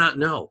guys not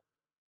know?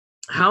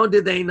 How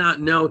did they not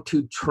know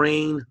to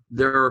train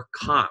their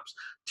cops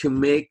to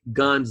make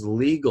guns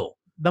legal?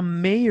 The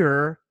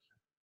mayor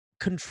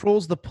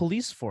controls the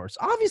police force.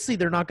 Obviously,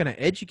 they're not going to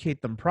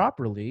educate them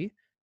properly.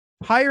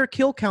 Higher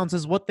kill counts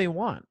is what they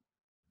want.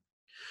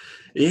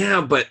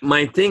 Yeah, but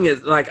my thing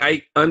is, like,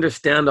 I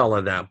understand all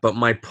of that. But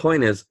my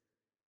point is,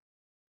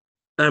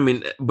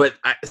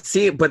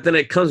 but then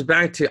it comes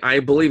back to, I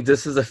believe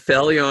this is a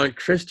failure on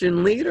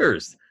Christian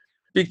leaders,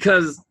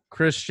 because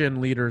Christian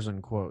leaders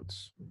in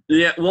quotes.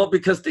 Yeah, well,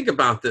 because think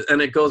about this,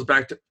 and it goes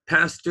back to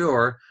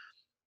Pasteur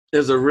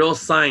is a real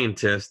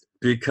scientist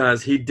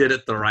because he did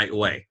it the right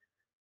way,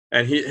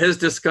 and his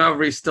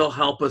discoveries still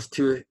help us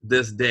to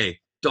this day.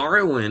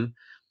 Darwin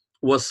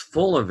was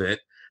full of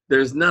it,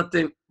 There's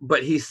nothing,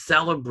 but he's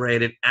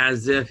celebrated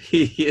as if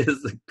he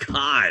is a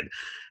god.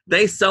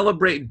 They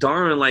celebrate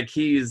Darwin like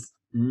he's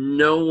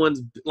no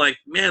one's, like,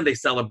 man, they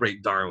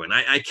celebrate Darwin.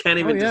 I can't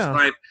even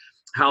describe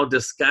how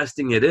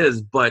disgusting it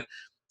is, but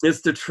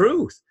it's the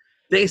truth.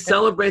 They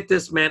celebrate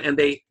this man, and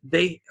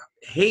they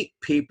hate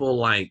people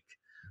like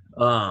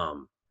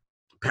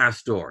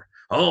Pasteur.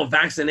 Oh,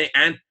 vaccinate,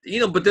 and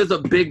but there's a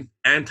big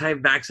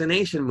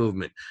anti-vaccination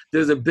movement.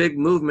 There's a big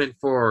movement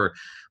for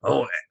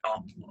all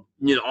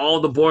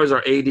the boys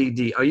are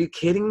ADD. Are you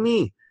kidding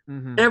me?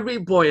 Mm-hmm. Every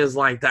boy is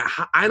like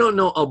that. I don't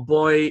know a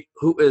boy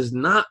who is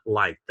not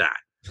like that.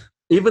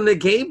 Even the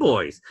gay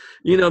boys,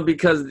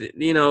 because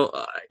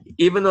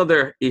even though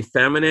they're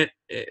effeminate,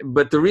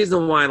 but the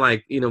reason why,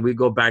 like, we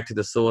go back to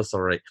the suicide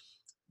rate.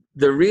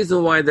 The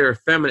reason why they're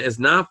effeminate is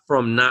not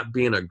from not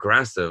being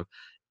aggressive.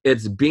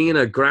 It's being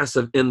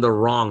aggressive in the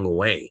wrong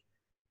way.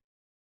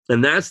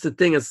 And that's the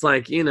thing. It's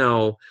like,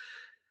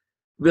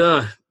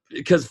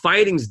 because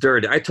fighting's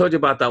dirty. I told you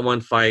about that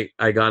one fight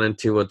I got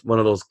into with one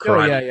of those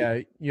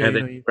karate. And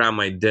then he grabbed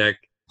my dick.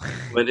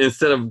 But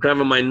instead of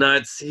grabbing my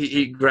nuts,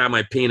 he grabbed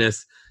my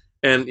penis.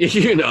 And,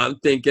 I'm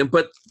thinking,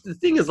 but the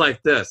thing is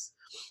like this.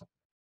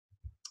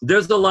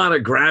 There's a lot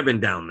of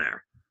grabbing down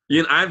there.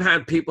 I've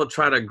had people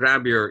try to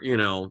grab your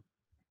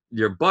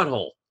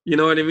butthole. You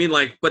know what I mean?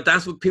 Like, but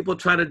that's what people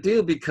try to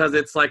do, because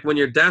it's like when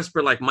you're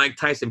desperate, like Mike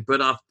Tyson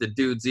bit off the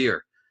dude's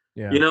ear.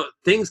 Yeah.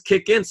 Things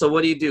kick in. So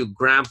what do?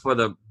 Grab for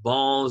the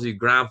balls. You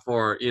grab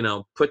for,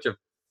 put your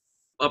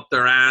up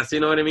their ass.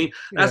 You know what I mean?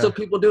 That's what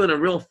people do in a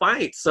real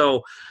fight.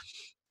 So,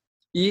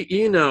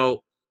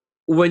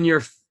 when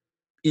you're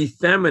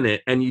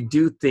effeminate and you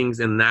do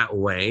things in that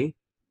way,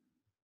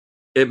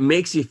 it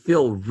makes you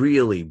feel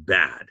really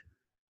bad.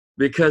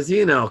 Because,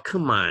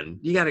 come on,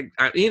 you got to,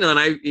 and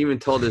I even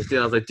told this dude,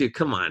 I was like, dude,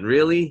 come on,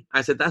 really?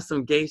 I said, that's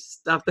some gay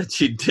stuff that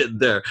you did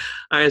there.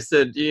 I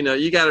said,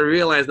 you got to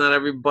realize not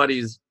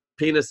everybody's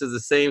penis is the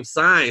same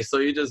size. So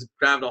you just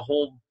grabbed a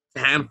whole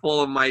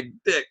handful of my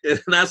dick, and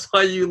that's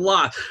why you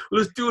lost.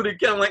 Let's do it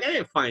again. I'm like, I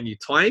ain't find you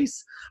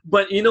twice.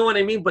 But you know what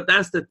I mean? But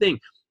that's the thing.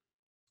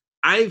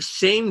 I've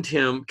shamed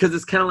him because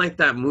it's kind of like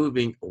that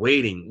movie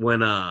Waiting,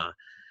 when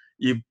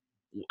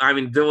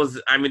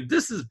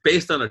this is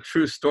based on a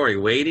true story.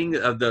 Waiting,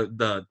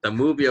 the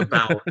movie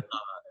about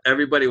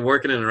everybody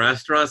working in a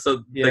restaurant.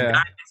 So the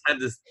guy had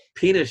this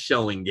penis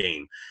showing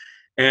game,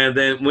 and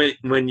then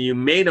when you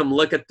made them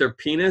look at their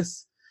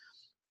penis,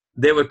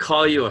 they would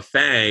call you a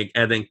fag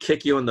and then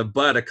kick you in the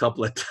butt a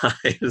couple of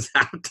times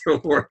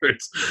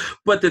afterwards.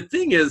 But the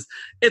thing is,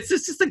 it's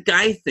just a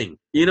guy thing.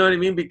 You know what I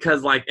mean?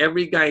 Because like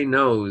every guy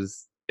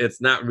knows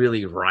it's not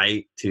really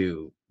right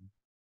to.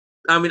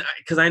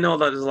 Because I know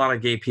that there's a lot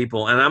of gay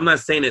people, and I'm not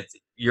saying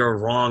you're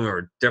wrong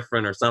or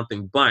different or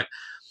something, but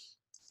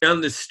on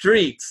the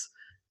streets,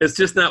 it's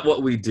just not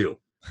what we do.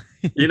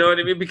 You know what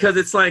I mean? Because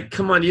it's like,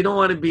 come on, you don't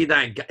want to be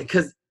that guy.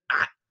 Because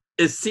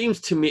it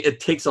seems to me it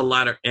takes a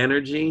lot of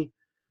energy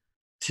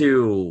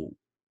to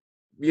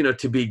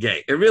be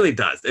gay. It really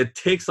does. It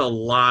takes a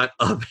lot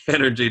of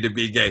energy to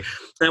be gay.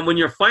 And when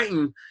you're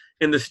fighting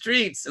in the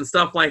streets and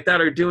stuff like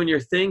that, or doing your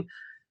thing,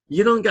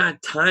 you don't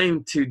got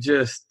time to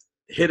just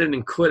hit it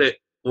and quit it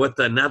with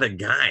another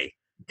guy,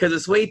 because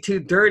it's way too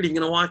dirty.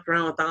 You're gonna walk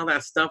around with all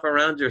that stuff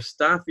around your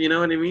stuff. You know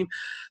what I mean?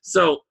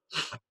 So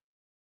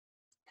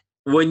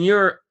when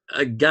you're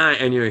a guy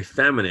and you're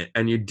effeminate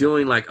and you're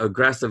doing like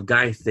aggressive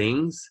guy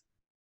things,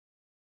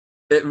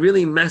 it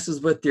really messes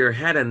with your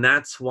head. And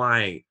that's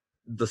why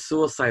the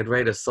suicide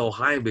rate is so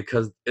high,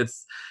 because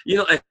it's,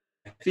 if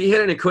you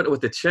hit it and quit it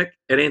with a chick,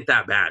 it ain't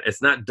that bad.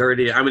 It's not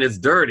dirty. It's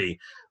dirty,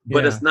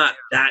 but it's not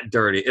that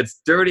dirty.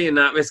 It's dirty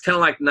enough. It's kind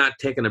of like not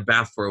taking a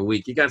bath for a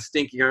week. You got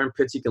stinky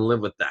armpits, you can live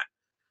with that.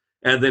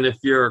 And then if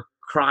your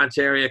crotch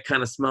area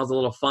kind of smells a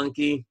little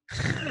funky,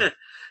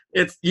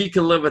 you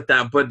can live with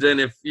that. But then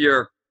if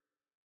your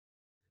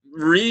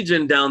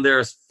region down there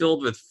is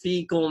filled with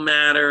fecal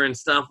matter and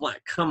stuff,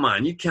 like, come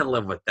on, you can't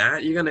live with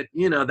that. You're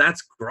gonna,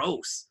 that's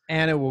gross.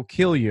 And it will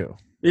kill you.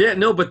 Yeah,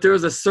 no, but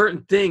there's a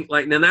certain thing,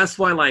 like, and that's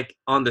why, like,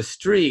 on the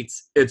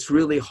streets, it's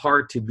really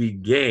hard to be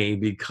gay,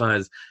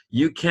 because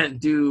you can't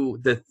do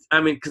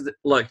because,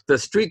 look, the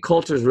street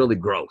culture is really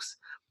gross.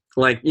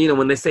 Like,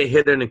 when they say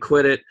hit it and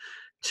quit it,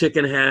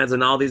 chicken heads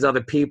and all these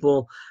other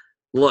people,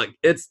 look,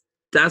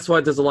 that's why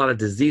there's a lot of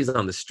disease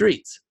on the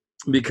streets,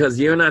 because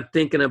you're not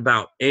thinking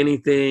about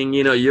anything,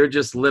 you're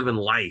just living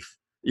life,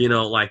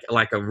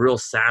 like a real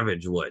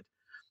savage would.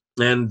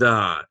 And,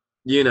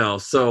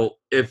 so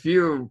if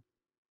you're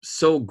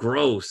so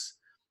gross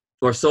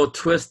or so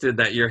twisted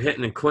that you're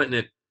hitting and quitting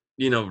it,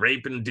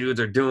 raping dudes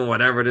or doing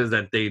whatever it is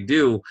that they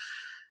do,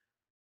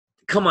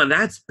 come on,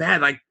 that's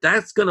bad. Like,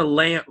 that's going to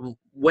lay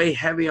way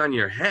heavy on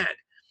your head.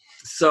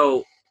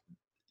 So,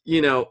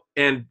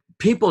 and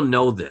people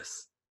know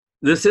this.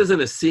 This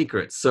isn't a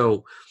secret.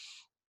 So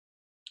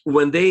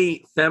when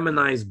they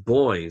feminize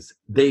boys,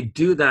 they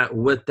do that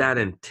with that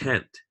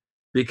intent.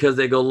 Because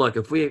they go, look,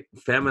 if we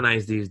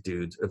feminize these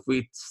dudes, if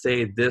we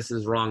say this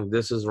is wrong,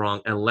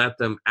 and let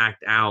them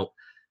act out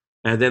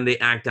and then they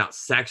act out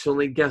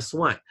sexually, guess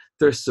what?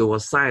 They're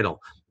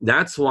suicidal.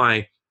 That's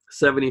why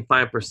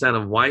 75%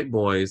 of white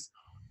boys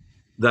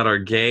that are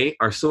gay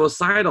are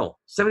suicidal.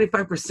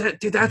 75%.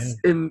 Dude,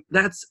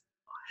 that's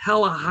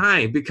hella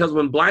high, because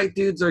when black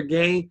dudes are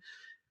gay,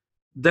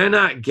 they're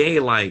not gay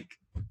like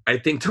I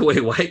think the way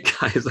white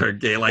guys are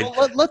gay. Like,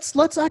 well,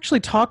 let's actually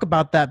talk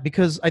about that,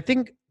 because I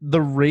think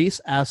the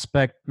race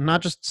aspect,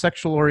 not just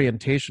sexual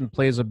orientation,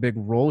 plays a big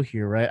role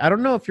here, right? I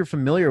don't know if you're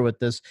familiar with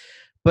this,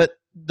 but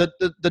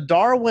the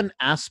Darwin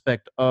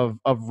aspect of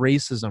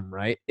racism,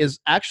 right, is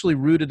actually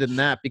rooted in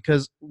that,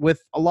 because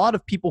with a lot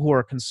of people who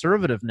are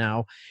conservative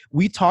now,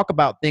 we talk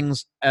about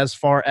things as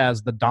far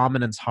as the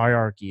dominance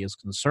hierarchy is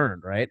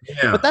concerned, right?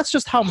 Yeah. But that's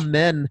just how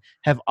men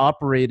have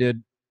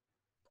operated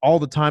all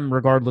the time,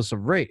 regardless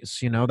of race.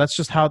 You know, that's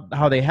just how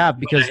they have.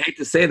 Because I hate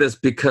to say this,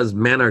 because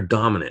men are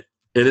dominant.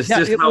 It is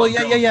just how it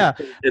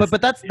goes.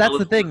 But that's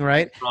the thing,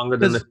 right? Stronger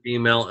than the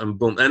female, and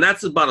boom, and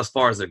that's about as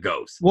far as it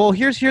goes. Well,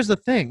 here's the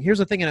thing,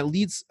 and it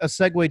leads a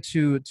segue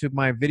to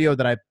my video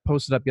that I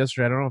posted up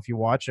yesterday. I don't know if you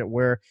watch it,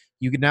 where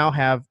you can now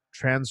have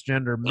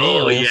transgender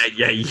males. Oh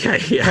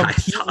yeah.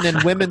 competing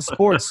in women's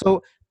sports.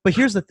 So, but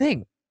here's the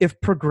thing: if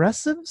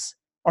progressives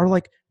are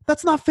like,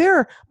 that's not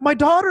fair, my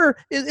daughter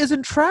is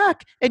in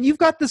track, and you've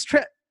got this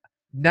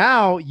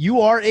now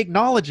you are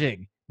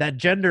acknowledging that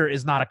gender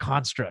is not a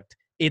construct.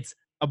 It's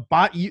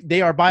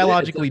they are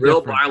biologically it's a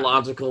real different.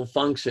 biological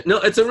function. No,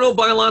 it's a real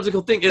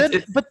biological thing.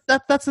 But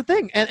that's the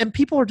thing, and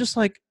people are just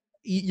like,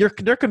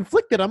 they're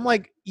conflicted. I'm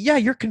like, yeah,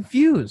 you're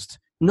confused.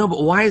 No,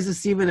 but why is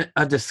this even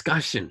a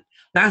discussion?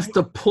 That's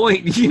the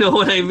point. You know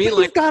what I mean?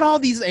 Like, you've got all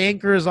these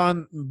anchors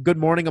on Good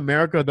Morning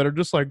America that are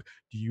just like,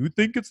 do you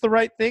think it's the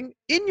right thing?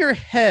 In your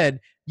head,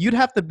 you'd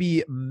have to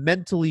be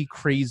mentally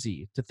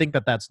crazy to think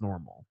that that's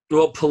normal.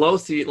 Well,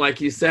 Pelosi, like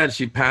you said,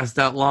 she passed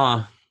that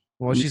law.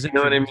 Well, you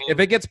know what I mean? If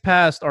it gets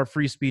passed, our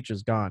free speech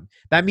is gone.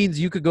 That means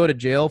you could go to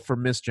jail for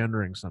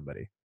misgendering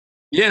somebody.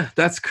 Yeah,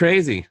 that's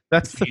crazy.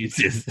 That's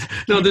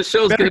no. The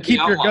show's gonna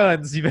keep your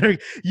guns.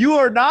 You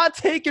are not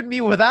taking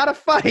me without a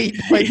fight.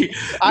 Like,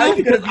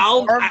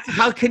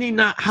 how can he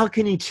not? How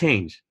can he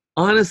change?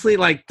 Honestly,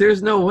 like,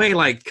 there's no way.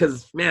 Like,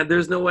 because man,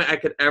 there's no way I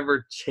could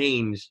ever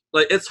change.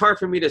 Like, it's hard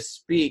for me to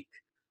speak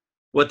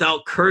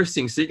without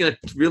cursing. So you're gonna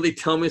really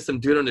tell me some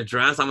dude on the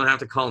dress I'm gonna have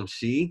to call him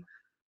she?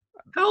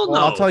 Hell no.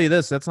 Well, I'll tell you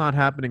this: that's not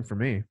happening for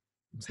me.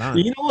 It's not.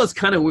 You know what's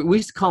kind of? We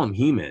used to call him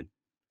He-Man,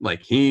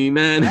 like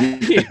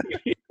He-Man.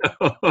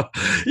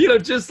 You know,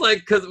 just like,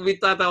 because we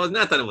thought that was,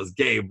 not that it was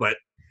gay, but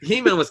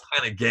He-Man was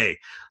kind of gay.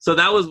 So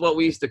that was what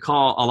we used to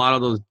call a lot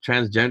of those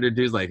transgender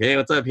dudes, like, hey,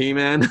 what's up,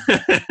 He-Man?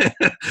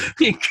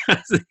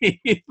 Because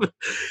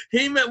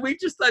He-Man, we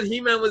just thought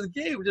He-Man was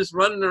gay. We're just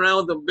running around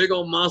with the big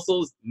old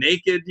muscles,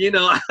 naked, you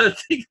know. I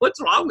think,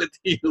 what's wrong with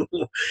you?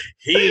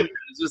 He-Man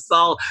is just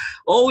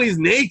always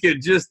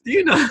naked, just,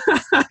 you know.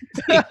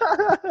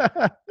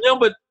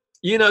 But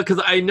you know,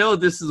 because I know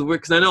this is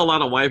weird, because I know a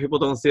lot of white people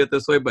don't see it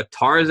this way, but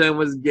Tarzan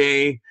was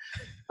gay.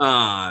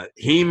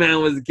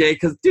 He-Man was gay.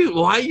 Because, dude,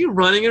 why are you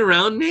running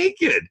around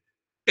naked?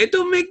 It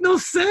don't make no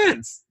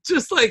sense.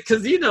 Just like,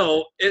 because, you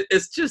know,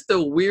 it's just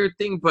a weird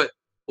thing. But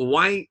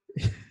white,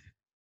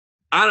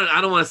 I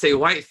don't want to say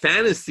white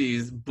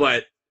fantasies,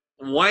 but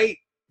white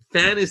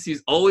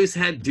fantasies always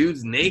had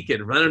dudes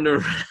naked, running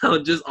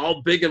around, just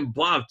all big and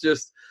buff,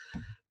 just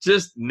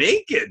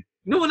naked.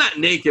 No, not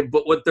naked,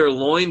 but with their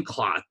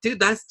loincloth. Dude,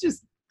 that's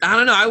just, I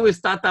don't know. I always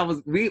thought that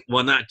was,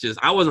 not just,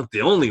 I wasn't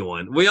the only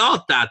one. We all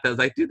thought that. I was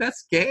like, dude,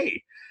 that's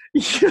gay.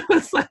 You know,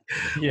 it's like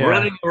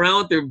running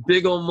around with their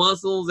big old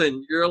muscles,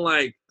 and you're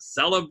like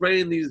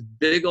celebrating these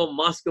big old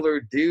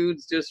muscular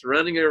dudes just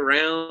running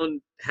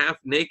around half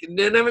naked.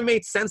 It never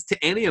made sense to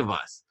any of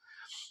us.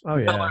 Oh,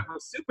 yeah. But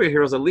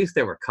superheroes, at least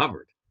they were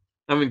covered.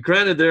 I mean,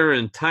 granted, they're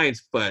in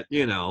tights, but,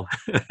 you know,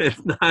 it's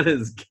not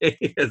as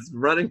gay as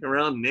running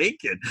around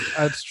naked.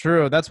 That's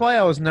true. That's why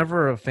I was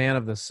never a fan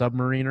of the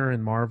Submariner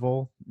in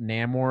Marvel,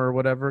 Namor or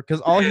whatever, because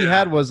all he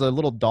had was a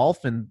little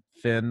dolphin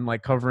fin,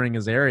 like, covering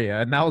his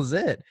area, and that was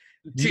it.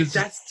 Dude,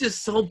 that's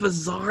just so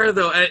bizarre,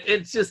 though.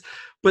 It's just,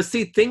 but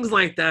see, things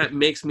like that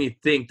makes me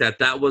think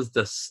that was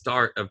the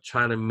start of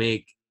trying to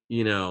make,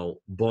 you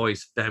know,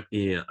 boys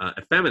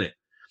effeminate.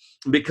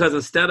 Because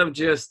instead of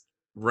just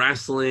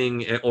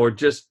wrestling or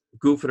just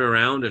goofing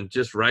around and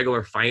just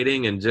regular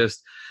fighting and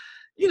just,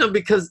 you know,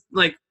 because,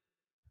 like,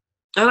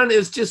 I don't know,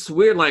 it's just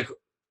weird, like,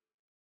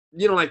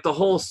 you know, like the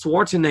whole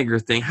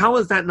Schwarzenegger thing. How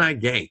is that not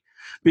gay?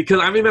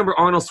 Because I remember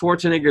Arnold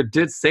Schwarzenegger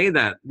did say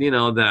that, you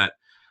know, that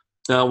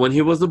when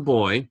he was a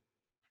boy,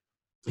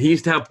 he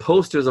used to have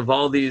posters of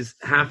all these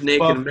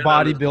half-naked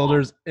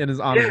bodybuilders in his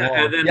wall.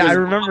 Yeah, I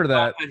remember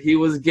that. He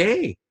was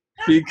gay.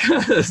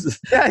 Because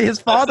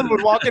his father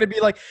would walk in and be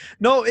like,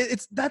 no,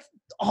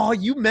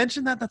 you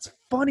mentioned that's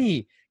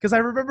funny, because I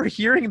remember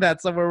hearing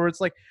that somewhere where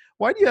it's like,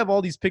 why do you have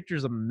all these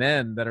pictures of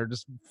men that are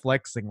just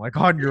flexing like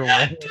on your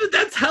wall? Dude,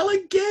 that's hella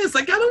gay. It's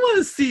like, I don't want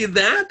to see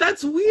that.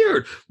 That's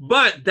weird.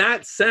 But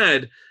that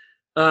said,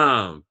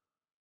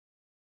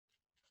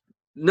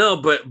 No,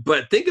 but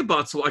think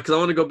about, because I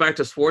want to go back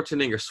to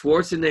Schwarzenegger.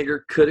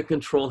 Schwarzenegger couldn't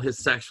control his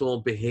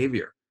sexual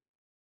behavior.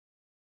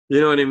 You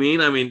know what I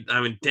mean? I mean,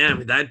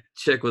 damn, that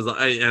chick was,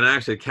 and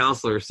actually a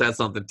counselor said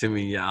something to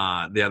me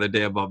the other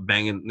day about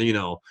banging,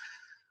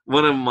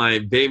 one of my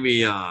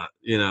baby,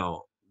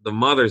 the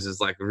mothers is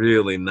like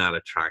really not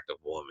attractive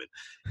woman.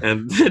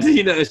 And,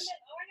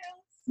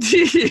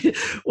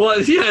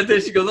 well, yeah, then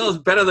she goes, "Oh, it's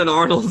better than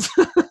Arnold's."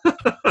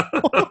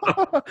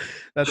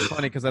 That's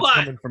funny because that's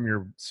coming from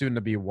your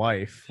soon-to-be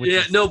wife.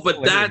 Yeah, no,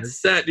 but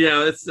that's that.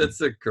 Yeah,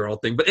 it's a girl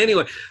thing. But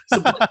anyway,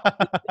 so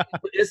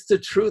it's the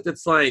truth.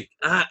 It's like,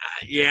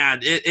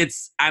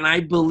 it's, and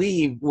I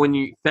believe when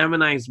you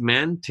feminize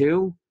men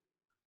too,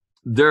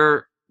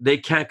 they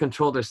can't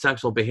control their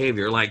sexual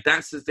behavior. Like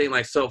that's the thing.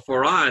 Like, so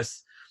for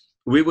us,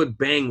 we would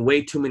bang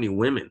way too many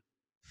women,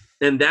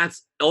 and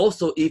that's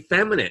also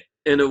effeminate.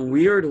 In a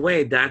weird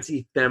way, that's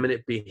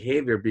effeminate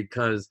behavior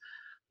because,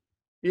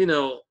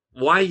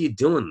 why are you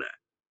doing that?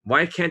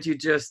 Why can't you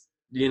just,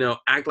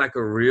 act like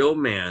a real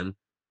man,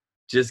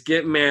 just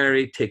get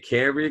married, take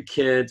care of your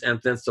kids, and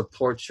then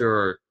support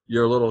your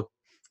little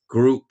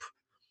group?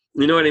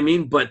 You know what I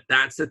mean? But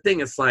that's the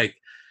thing. It's like,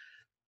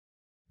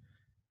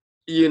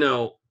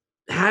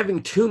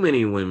 having too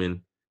many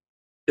women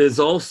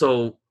is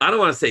also, I don't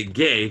want to say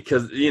gay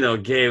because,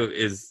 gay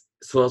is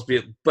supposed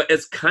to be, but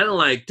it's kind of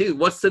like, dude,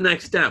 what's the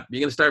next step?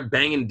 You're gonna start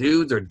banging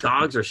dudes or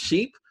dogs or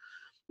sheep?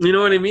 You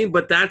know what I mean?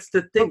 But that's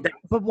the thing.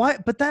 But why?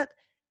 But that,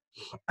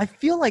 I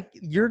feel like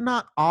you're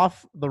not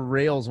off the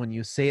rails when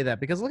you say that,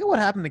 because look at what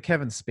happened to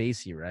Kevin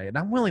Spacey, right? And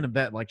I'm willing to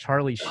bet like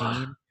Charlie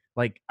Sheen,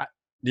 like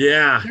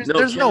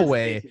there's no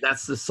way.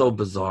 That's just so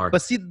bizarre.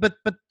 But see, but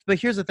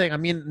here's the thing. I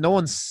mean, no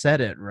one said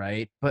it,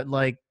 right? But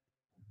like,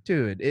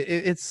 dude,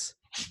 it's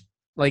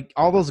like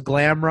all those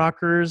glam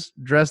rockers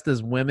dressed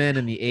as women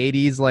in the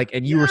 80s, like,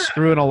 and you were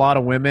screwing a lot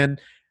of women.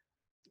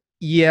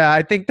 Yeah,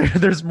 I think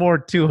there's more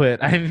to it.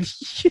 I mean,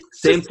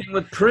 same thing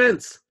with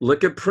Prince.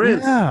 Look at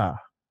Prince. Yeah.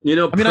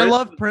 Prince, I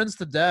love Prince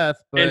to death.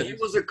 But and he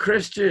was a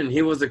Christian.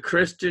 He was a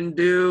Christian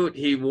dude.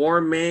 He wore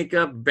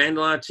makeup, banged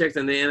a lot of chicks,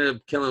 and they ended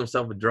up killing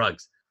himself with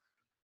drugs.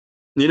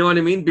 You know what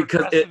I mean?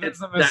 Because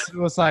it's a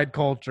suicide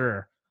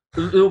culture.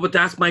 No, but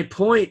that's my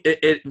point.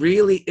 It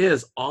really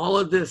is all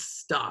of this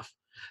stuff.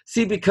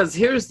 See, because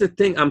here's the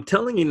thing. I'm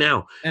telling you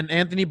now. And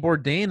Anthony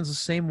Bourdain is the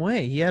same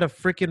way. He had a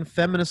freaking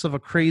feminist of a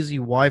crazy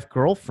wife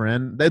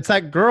girlfriend. It's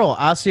that girl,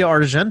 Asia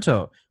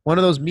Argento, one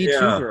of those Me Too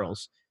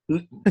girls.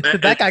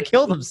 That guy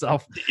killed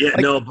himself. Yeah,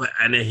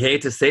 and I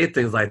hate to say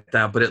things like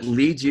that, but it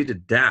leads you to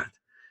death.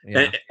 Yeah.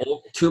 And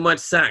too much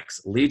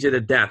sex leads you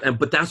to death.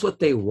 But that's what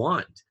they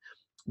want.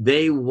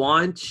 They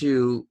want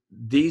you,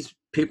 these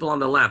people on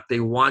the left,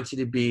 they want you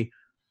to be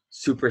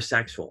super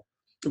sexual.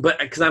 But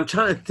because I'm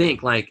trying to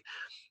think, like,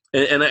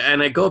 and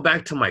I go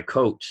back to my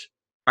coach.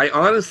 I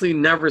honestly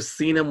never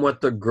seen him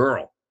with a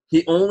girl.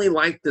 He only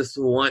liked this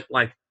one,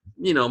 like,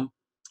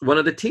 one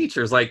of the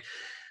teachers. Like,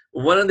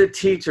 one of the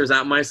teachers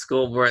at my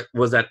school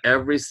was at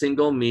every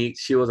single meet.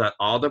 She was at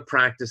all the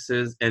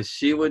practices, and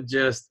she would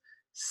just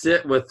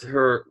sit with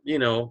her,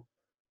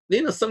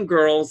 some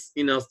girls,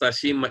 that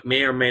she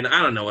may or may not,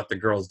 I don't know what the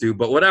girls do,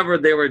 but whatever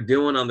they were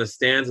doing on the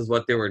stands is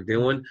what they were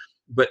doing.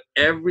 But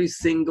every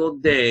single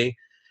day,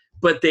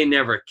 but they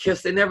never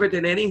kissed. They never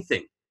did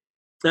anything.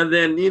 And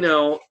then,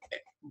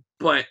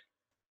 like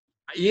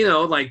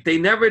they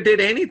never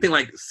did anything.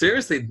 Like,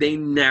 seriously, they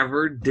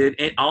never did.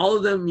 And all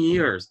of them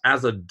years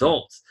as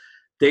adults,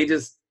 they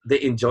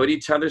enjoyed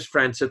each other's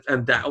friendships.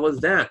 And that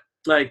was that.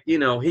 Like,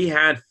 he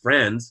had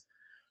friends,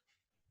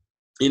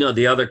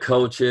 the other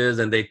coaches,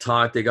 and they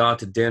talked, they go out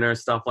to dinner,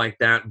 stuff like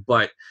that.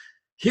 But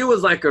he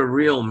was like a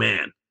real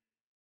man.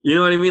 You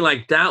know what I mean?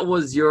 Like, that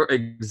was your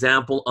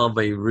example of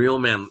a real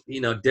man.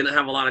 Didn't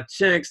have a lot of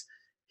chicks.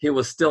 He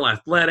was still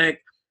athletic.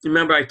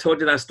 Remember, I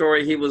told you that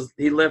story.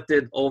 He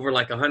lifted over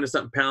like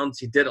 100-something pounds.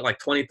 He did it like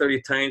 20,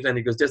 30 times. And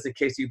he goes, just in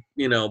case you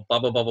blah,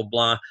 blah, blah, blah,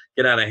 blah,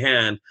 get out of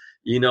hand,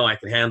 I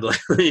can handle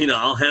it.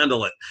 I'll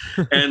handle it.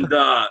 And,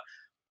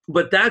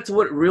 but that's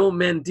what real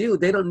men do.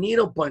 They don't need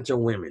a bunch of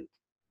women.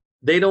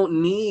 They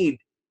don't need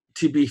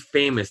to be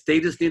famous.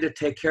 They just need to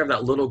take care of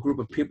that little group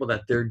of people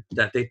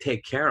that they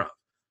take care of.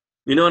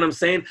 You know what I'm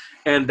saying?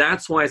 And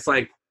that's why it's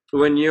like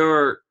when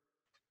you're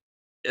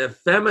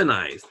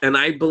feminized, and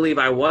I believe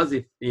I was,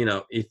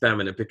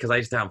 effeminate because I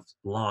used to have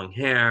long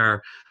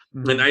hair.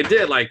 And I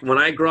did, like, when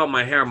I grow out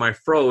my hair, my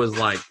fro is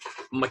like,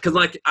 because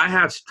like I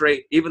have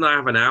straight, even though I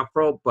have an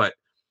afro, but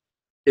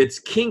it's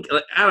kink.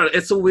 Like, I don't know.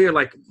 It's so weird.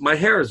 Like, my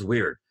hair is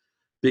weird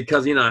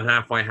because, I'm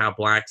half white, half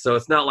black. So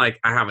it's not like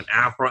I have an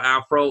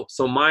afro.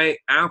 So my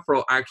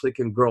afro actually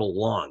can grow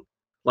long,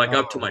 like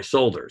up to my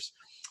shoulders.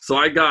 So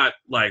I got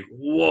like,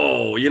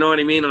 whoa, you know what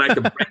I mean? And I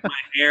could braid my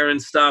hair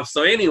and stuff.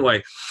 So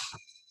anyway,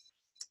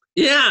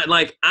 yeah,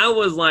 like I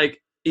was like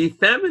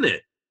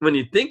effeminate when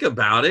you think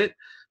about it,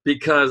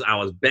 because I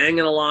was banging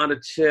a lot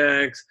of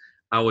chicks.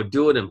 I would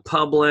do it in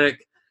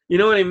public. You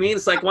know what I mean?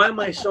 It's like, why am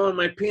I showing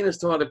my penis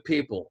to other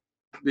people?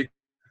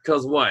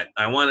 Because what?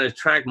 I want to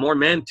attract more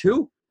men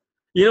too?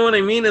 You know what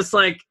I mean? It's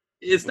like,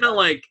 it's not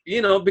like,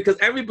 because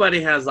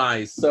everybody has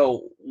eyes.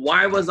 So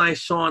why was I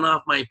showing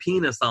off my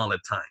penis all the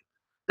time?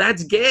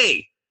 That's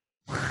gay.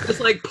 It's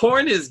like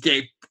porn is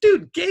gay.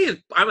 Dude, gay is,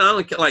 I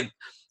don't like,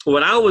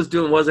 what I was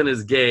doing wasn't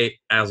as gay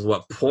as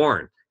what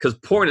porn. Because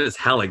porn is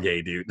hella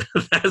gay, dude.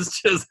 That's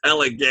just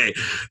hella gay.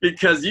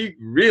 Because you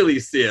really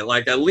see it.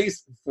 Like, at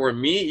least for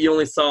me, you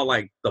only saw,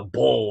 like, the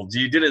bulge.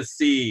 You didn't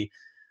see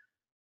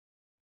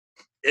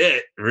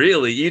it,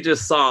 really. You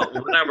just saw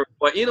whatever.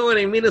 But you know what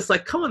I mean? It's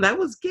like, come on, that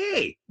was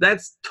gay.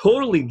 That's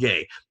totally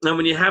gay. And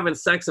when you're having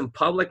sex in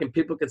public and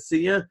people can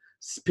see you,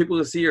 people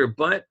can see your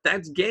butt,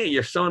 that's gay.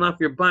 You're showing off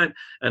your butt,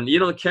 and you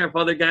don't care if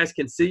other guys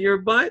can see your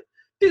butt.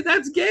 Dude,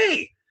 that's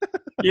gay.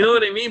 You know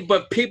what I mean?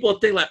 But people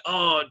think like,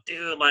 oh,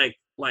 dude, like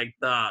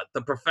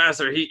the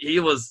professor, he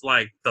was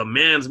like the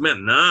man's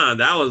man. Nah,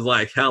 that was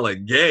like hella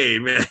gay,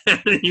 man.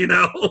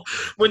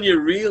 When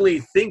you really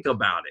think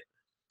about it,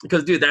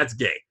 because dude, that's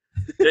gay.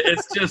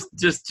 It's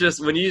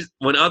just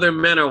when other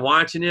men are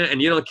watching you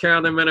and you don't care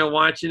other men are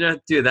watching you,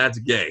 dude, that's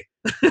gay.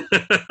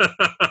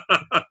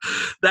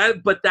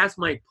 But that's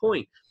my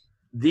point.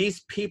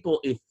 These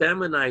people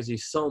effeminize you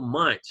so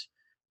much,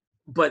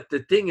 but the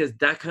thing is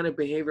that kind of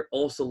behavior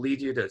also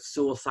leads you to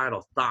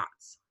suicidal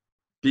thoughts.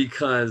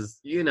 Because,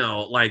 and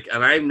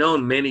I've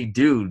known many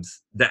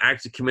dudes that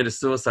actually committed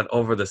suicide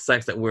over the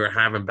sex that we were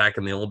having back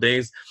in the old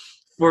days.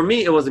 For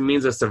me, it was a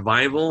means of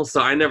survival. So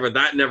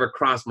that never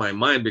crossed my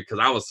mind because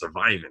I was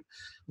surviving.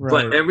 Right.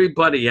 But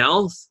everybody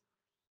else,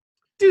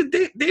 dude,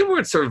 they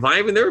weren't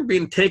surviving. They were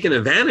being taken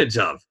advantage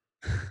of.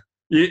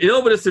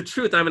 But it's the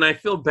truth. I mean, I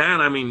feel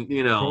bad. I mean,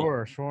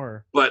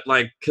 Sure. But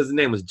like, because the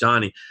name was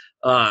Johnny.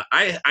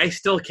 I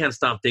still can't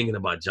stop thinking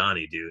about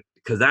Johnny, dude.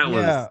 Because that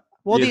was...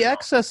 Well, the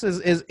excess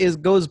is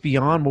goes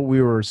beyond what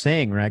we were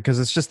saying, right?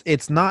 Because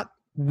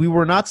we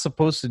were not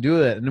supposed to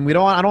do it, and I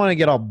don't want to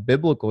get all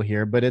biblical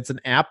here, but it's an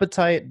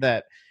appetite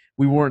that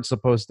we weren't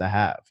supposed to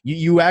have.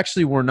 You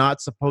actually were not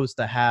supposed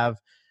to have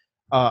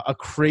a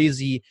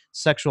crazy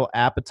sexual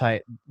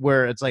appetite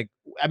where it's like,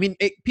 I mean,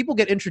 people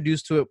get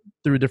introduced to it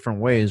through different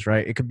ways,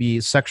 right? It could be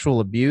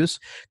sexual abuse,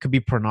 could be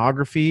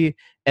pornography,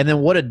 and then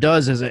what it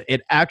does is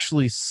it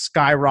actually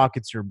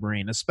skyrockets your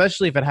brain,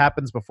 especially if it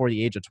happens before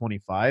the age of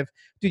 25.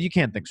 Dude, you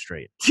can't think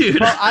straight. Dude.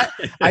 Well,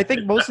 I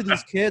think most of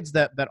these kids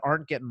that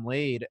aren't getting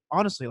laid,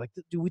 honestly, like,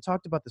 dude, we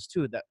talked about this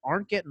too, that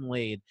aren't getting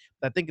laid,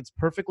 that think it's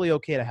perfectly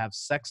okay to have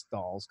sex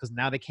dolls because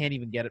now they can't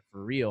even get it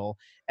for real,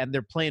 and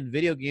they're playing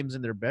video games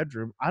in their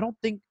bedroom. I don't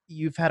think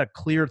you've had a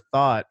clear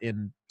thought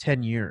in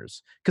 10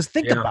 years. Because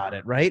think about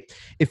it, right?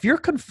 If you're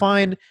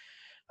confined,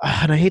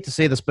 and I hate to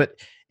say this, but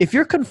if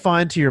you're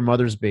confined to your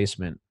mother's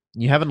basement,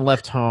 you haven't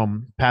left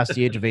home past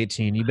the age of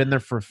 18, you've been there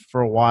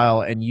for a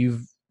while, and you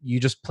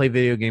just play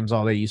video games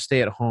all day, you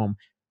stay at home,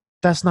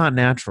 that's not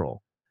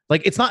natural.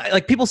 Like, it's not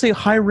like people say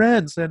high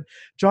rents and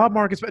job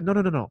markets, but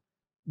no.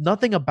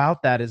 Nothing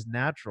about that is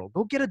natural.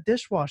 Go get a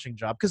dishwashing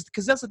job.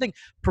 Because that's the thing.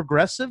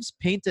 Progressives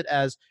paint it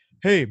as,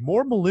 hey,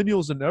 more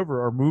millennials than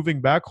ever are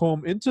moving back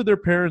home into their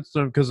parents'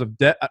 because of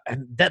debt.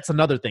 And that's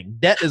another thing.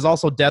 Debt is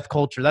also death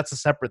culture. That's a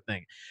separate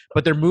thing.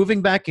 But they're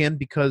moving back in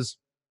because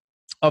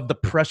of the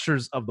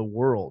pressures of the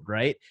world,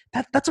 right?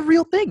 That's a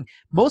real thing.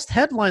 Most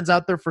headlines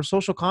out there for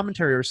social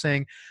commentary are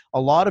saying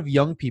a lot of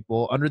young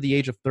people under the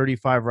age of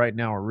 35 right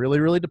now are really,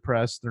 really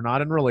depressed. They're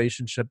not in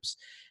relationships.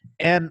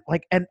 And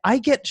I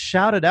get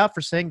shouted out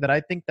for saying that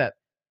I think that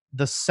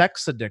the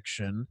sex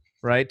addiction,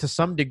 right, to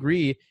some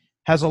degree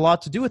has a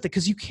lot to do with it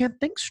because you can't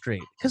think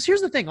straight. Because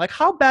here's the thing, like,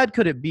 how bad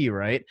could it be,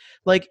 right?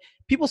 Like,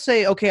 people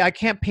say, okay, I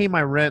can't pay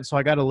my rent, so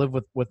I got to live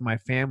with my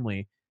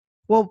family.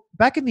 Well,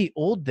 back in the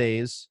old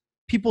days,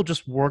 people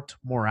just worked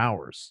more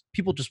hours.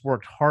 People just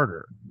worked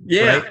harder.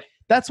 Yeah. Right?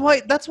 That's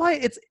why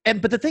it's,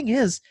 but the thing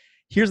is,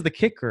 here's the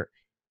kicker.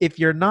 If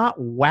you're not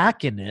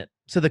whacking it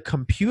to the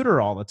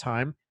computer all the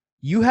time,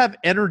 you have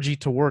energy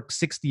to work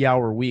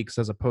 60-hour weeks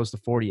as opposed to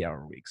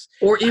 40-hour weeks.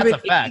 Or That's even a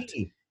fact.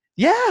 80.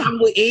 Yeah.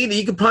 Probably 80.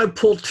 You could probably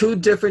pull 2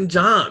 different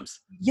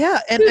jobs. Yeah.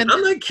 Dude,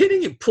 I'm not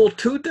kidding you. Pull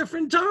 2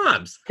 different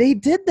jobs. They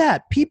did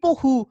that. People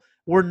who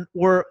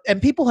were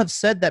and people have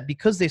said that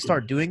because they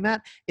start doing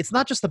that, it's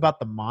not just about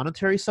the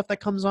monetary stuff that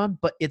comes on,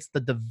 but it's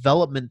the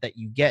development that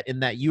you get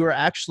in that you are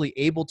actually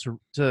able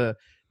to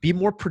be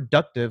more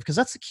productive, because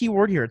that's the key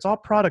word here. It's all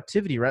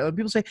productivity, right? When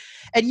people say,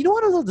 and you know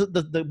what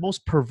the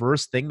most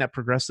perverse thing that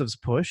progressives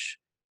push?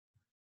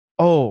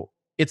 Oh,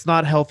 it's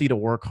not healthy to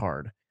work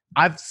hard.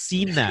 I've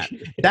seen that.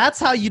 That's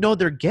how you know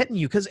they're getting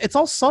you, because it's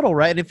all subtle,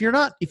 right? And if you're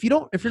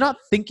not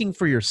thinking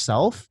for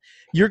yourself,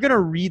 you're gonna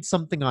read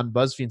something on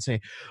BuzzFeed and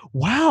say,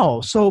 "Wow,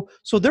 so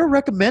they're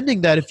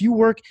recommending that if you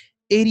work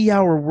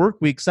 80-hour work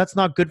weeks, that's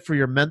not good for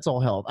your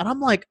mental health." And I'm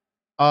like,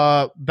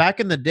 back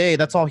in the day,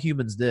 that's all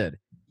humans did.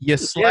 You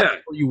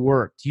slept or you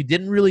worked. You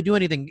didn't really do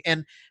anything.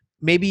 And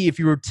maybe if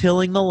you were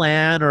tilling the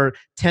land or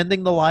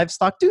tending the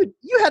livestock, dude,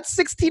 you had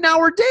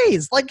 16-hour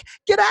days. Like,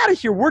 get out of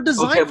here. We're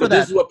designed for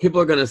that. This is what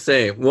people are going to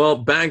say. Well,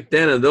 back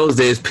then in those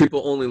days,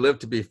 people only lived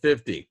to be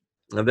 50.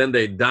 And then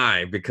they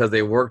die because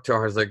they worked too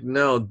hard. It's like,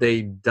 no,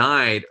 they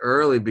died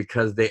early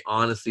because they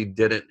honestly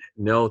didn't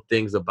know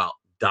things about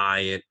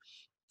diet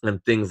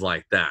and things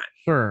like that.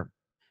 Sure.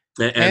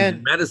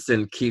 And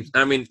medicine keeps,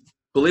 I mean,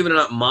 believe it or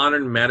not,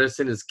 modern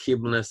medicine is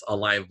keeping us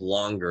alive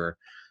longer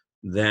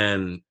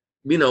than,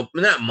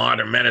 not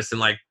modern medicine,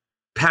 like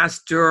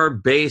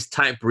Pasteur-based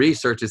type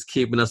research is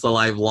keeping us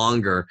alive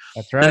longer.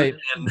 That's right.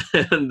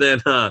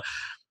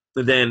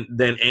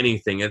 Than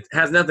anything. It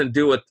has nothing to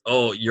do with,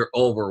 you're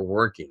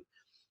overworking.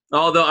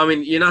 Although, I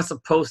mean, you're not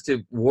supposed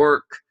to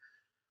work,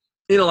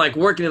 like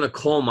working in a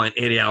coal mine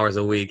 80 hours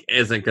a week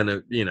isn't going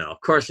to, of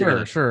course you're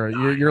going to. Sure.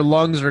 Your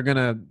lungs are going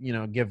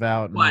to, give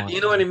out. But you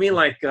know what I mean?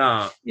 Like,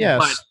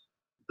 yes.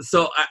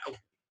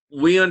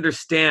 We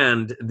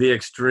understand the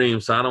extreme,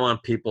 so I don't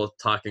want people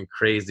talking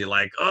crazy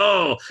like,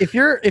 if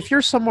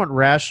you're somewhat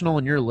rational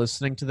and you're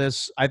listening to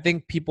this, I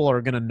think people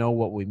are going to know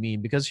what we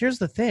mean, because here's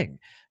the thing.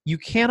 You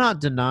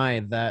cannot deny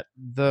that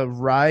the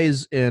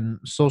rise in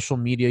social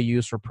media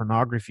use or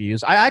pornography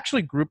use, I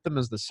actually group them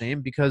as the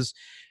same, because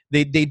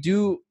they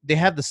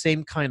have the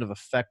same kind of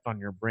effect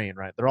on your brain,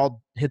 right? They're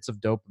all hits of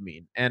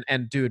dopamine.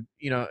 And dude,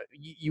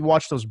 you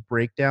watch those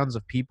breakdowns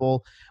of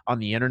people on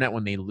the internet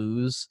when they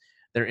lose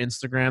their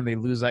Instagram, they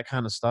lose that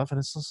kind of stuff, and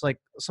it's just like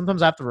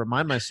sometimes I have to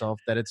remind myself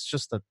that it's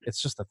just a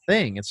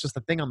thing. It's just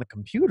a thing on the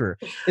computer.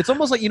 It's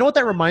almost like, what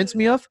that reminds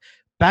me of?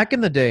 Back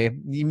in the day,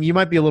 you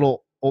might be a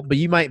little old, but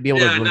you might be able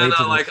to relate to this.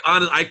 Like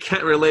honestly, I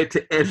can't relate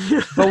to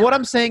any. But what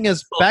I'm saying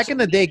is, back in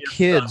the day,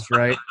 kids,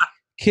 right?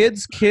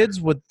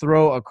 Kids would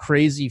throw a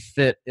crazy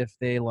fit if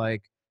they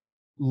like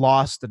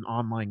lost an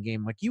online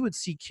game. Like you would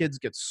see kids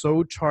get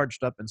so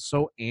charged up and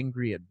so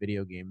angry at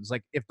video games.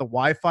 Like if the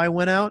Wi-Fi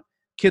went out,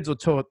 kids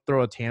would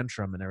throw a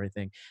tantrum and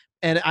everything.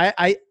 And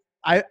I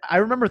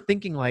remember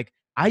thinking like,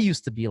 I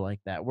used to be like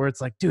that, where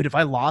it's like, dude, if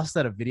I lost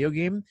at a video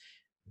game,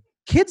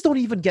 kids don't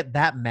even get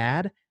that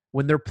mad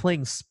when they're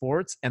playing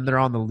sports and they're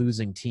on the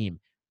losing team.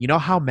 You know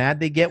how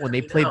mad they get when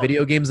they play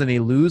video games and they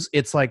lose?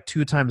 It's like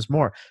 2 times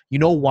more. You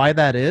know why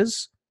that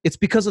is? It's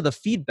because of the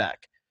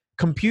feedback.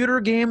 Computer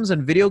games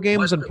and video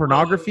games and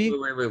pornography.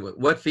 Wait.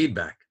 What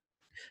feedback?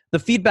 The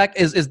feedback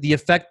is the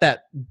effect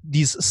that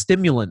these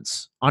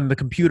stimulants on the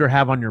computer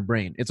have on your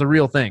brain. It's a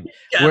real thing.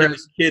 You gotta be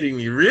kidding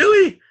me,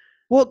 really?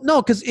 Well,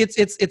 no, because it's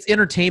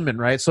entertainment,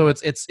 right? So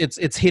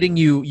it's hitting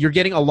you. You're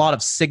getting a lot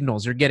of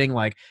signals. You're getting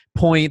like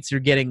points. You're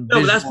getting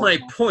no. That's my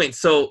point.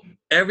 So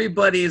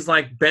everybody's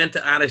like bent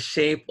out of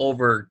shape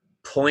over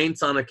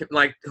points on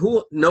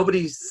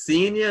nobody's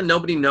seeing you.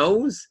 Nobody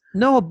knows.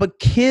 No, but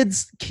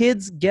kids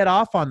get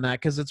off on that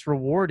because it's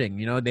rewarding.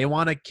 They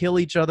want to kill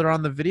each other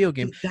on the video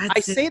game. I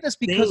say this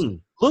because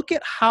look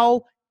at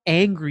how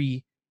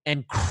angry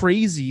and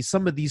crazy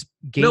some of these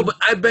games. No, but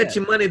I bet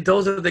you money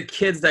those are the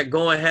kids that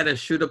go ahead and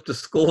shoot up the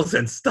schools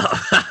and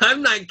stuff.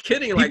 I'm not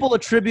kidding. People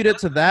attribute it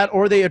to that,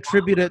 or they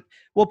attribute it.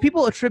 Well,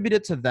 people attribute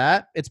it to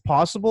that. It's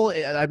possible.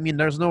 I mean,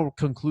 there's no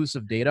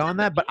conclusive data on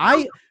that, but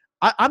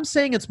I'm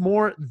saying it's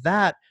more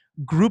that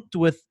grouped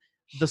with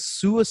the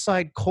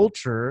suicide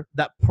culture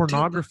that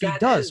pornography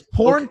does.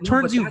 Porn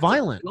turns you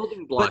violent.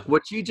 Building block.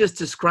 What you just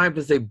described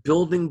is a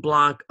building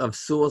block of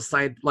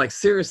suicide. Like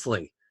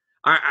seriously,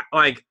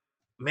 I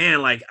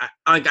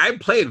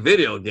played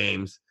video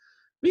games.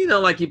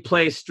 Like you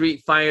play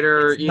Street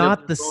Fighter. It's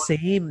not the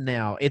same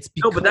now. It's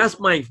because but that's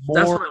what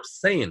I'm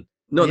saying.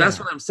 No, that's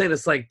what I'm saying.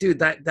 It's like, dude,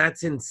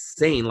 that's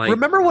insane. Like,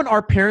 remember when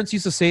our parents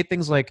used to say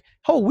things like,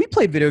 "Oh, we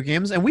played video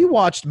games and we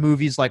watched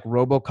movies like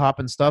RoboCop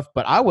and stuff,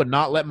 but I would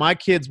not let my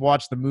kids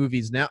watch the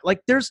movies now." Like,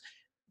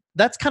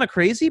 that's kind of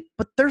crazy,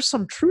 but there's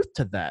some truth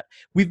to that.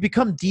 We've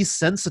become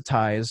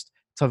desensitized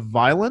to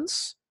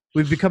violence.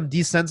 We've become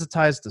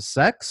desensitized to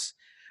sex.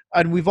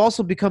 And we've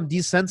also become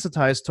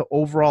desensitized to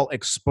overall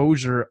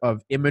exposure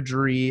of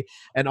imagery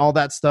and all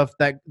that stuff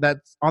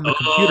that's on the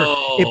computer.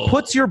 It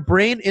puts your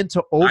brain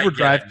into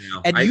overdrive,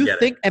 and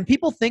and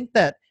people think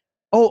that,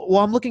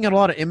 I'm looking at a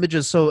lot of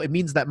images, so it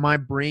means that my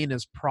brain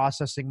is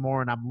processing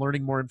more and I'm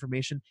learning more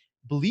information.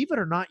 Believe it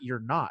or not, you're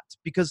not,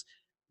 because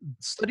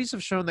studies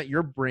have shown that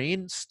your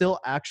brain still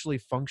actually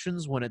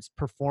functions when it's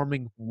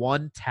performing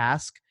one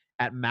task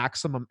at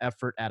maximum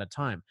effort at a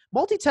time.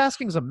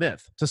 Multitasking is a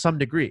myth to some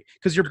degree,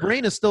 because your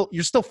brain is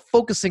you're still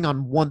focusing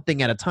on one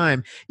thing at a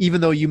time,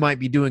 even though you might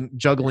be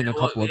juggling a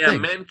couple of things. Yeah,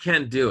 men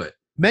can do it.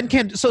 Men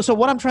can. So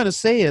what I'm trying to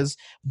say is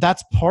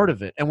that's part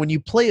of it. And when you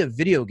play a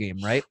video game,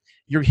 right,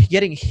 you're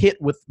getting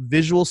hit with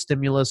visual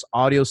stimulus,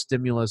 audio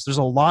stimulus. There's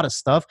a lot of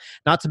stuff,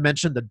 not to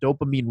mention the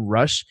dopamine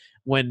rush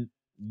when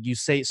you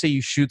say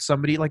you shoot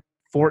somebody like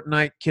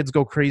Fortnite, kids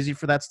go crazy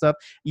for that stuff.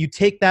 You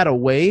take that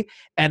away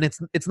and it's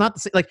not the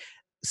same. Like,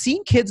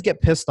 seeing kids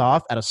get pissed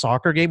off at a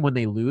soccer game when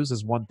they lose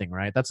is one thing,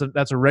 right? That's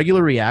a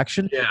regular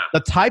reaction. Yeah. The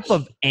type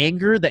of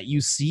anger that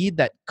you see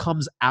that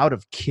comes out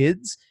of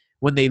kids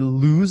when they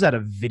lose at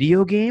a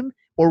video game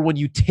or when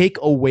you take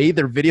away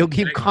their video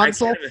game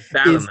console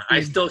is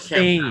I still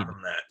can't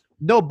fathom that.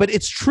 No, but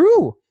it's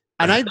true.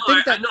 And I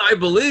think that I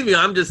believe you.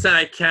 I'm just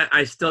saying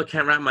I still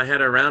can't wrap my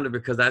head around it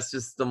because that's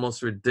just the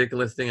most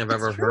ridiculous thing I've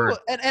ever heard.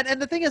 And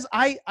the thing is,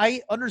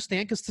 I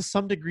understand, because to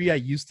some degree I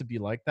used to be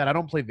like that. I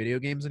don't play video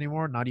games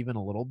anymore, not even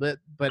a little bit.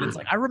 But it's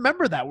like I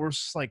remember that we're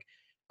just like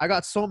I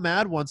got so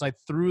mad once I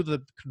threw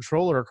the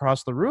controller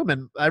across the room,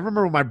 and I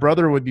remember when my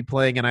brother would be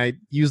playing and I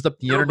used up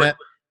the internet.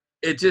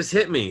 It just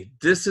hit me.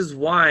 This is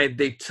why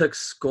they took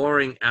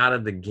scoring out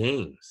of the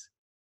games.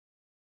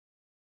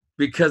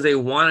 Because they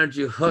wanted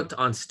you hooked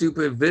on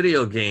stupid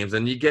video games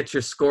and you get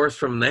your scores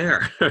from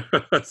there.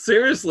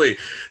 Seriously.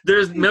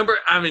 But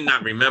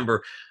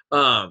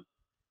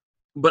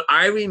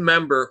I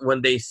remember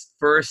when they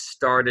first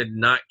started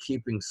not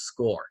keeping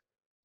score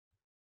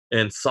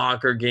in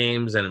soccer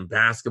games and in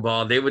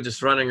basketball. They were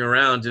just running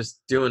around just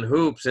doing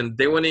hoops and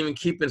they weren't even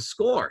keeping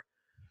score.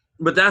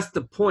 But that's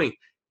the point.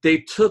 They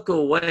took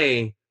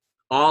away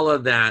all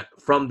of that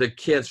from the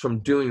kids from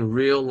doing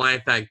real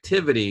life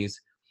activities.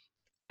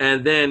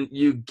 And then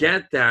you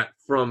get that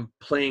from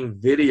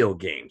playing video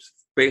games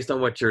based on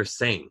what you're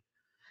saying.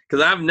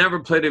 Because I've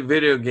never played a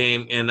video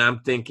game and I'm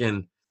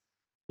thinking,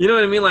 you know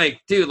what I mean? Like,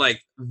 dude, like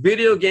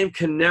video game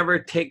can never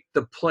take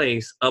the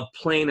place of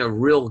playing a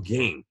real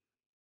game.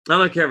 I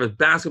don't care if it's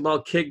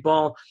basketball,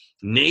 kickball,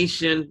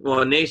 Nation.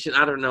 Well, Nation,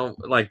 I don't know.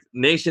 Like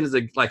Nation is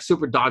like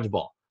super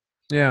dodgeball.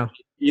 Yeah.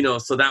 You know,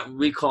 so that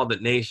we called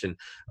it Nation.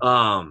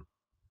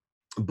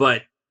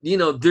 But you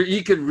know,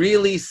 you could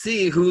really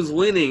see who's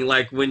winning,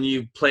 like when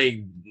you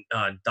play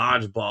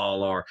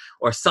dodgeball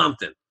or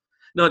something.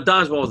 No,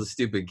 dodgeball was a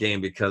stupid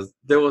game because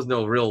there was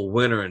no real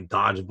winner in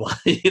dodgeball.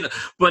 You know,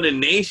 but in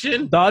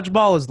Nation,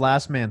 dodgeball is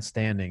last man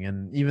standing,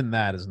 and even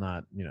that is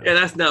not. You know, yeah,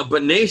 that's not.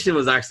 But Nation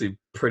was actually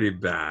pretty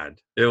bad.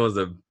 It was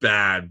a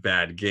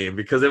bad game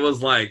because it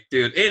was like,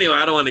 dude. Anyway,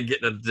 I don't want to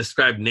get to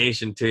describe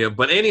Nation to you,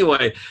 but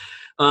anyway,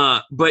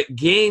 but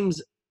games,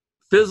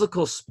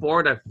 physical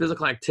sport,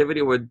 physical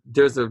activity where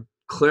there's a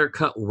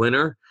clear-cut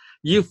winner,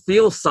 you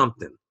feel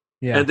something.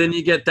 Yeah. And then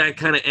you get that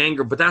kind of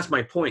anger. But that's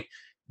my point.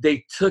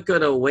 They took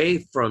it away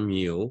from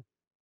you.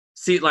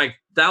 See, like,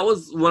 that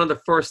was one of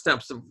the first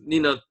steps of,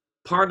 you know,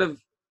 part of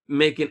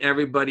making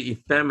everybody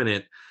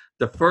effeminate.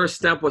 The first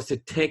step was to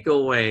take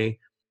away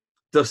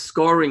the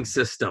scoring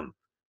system.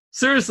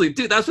 Seriously,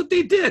 dude, that's what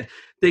they did.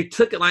 They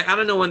took it, like, I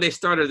don't know when they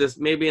started this,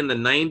 maybe in the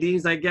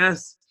 90s, I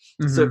guess.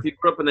 Mm-hmm. So if you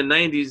grew up in the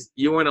 90s,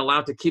 you weren't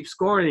allowed to keep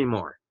score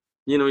anymore.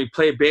 You know, you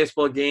play a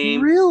baseball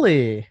game.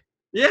 Really?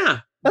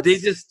 Yeah. That's they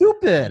just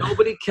stupid.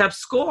 Nobody kept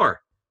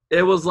score.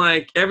 It was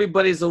like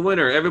everybody's a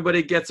winner.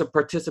 Everybody gets a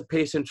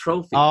participation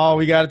trophy. Oh,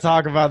 we got to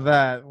talk about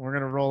that. We're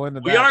going to roll into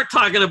that. We are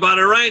talking about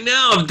it right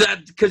now,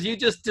 that because you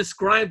just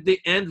described the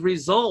end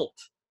result.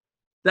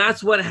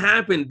 That's what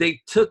happened. They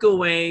took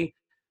away,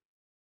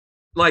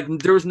 like,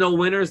 there's no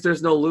winners,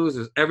 there's no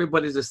losers.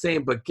 Everybody's the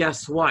same. But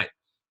guess what?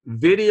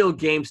 Video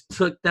games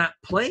took that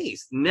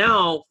place.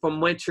 Now,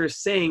 from what you're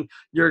saying,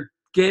 you're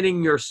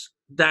getting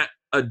that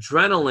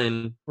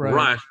adrenaline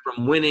rush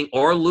from winning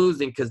or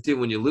losing, because dude,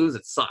 when you lose,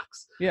 it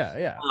sucks.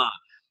 Yeah.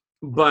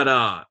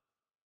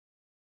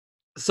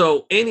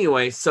 So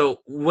anyway, so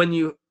when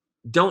you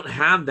don't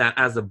have that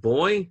as a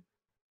boy,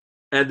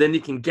 and then you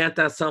can get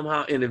that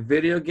somehow in a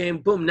video game,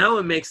 boom, now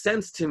it makes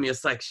sense to me.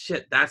 It's like,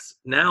 shit,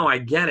 now I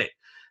get it,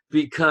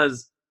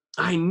 because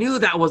I knew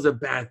that was a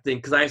bad thing,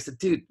 because I said,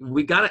 dude,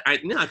 we got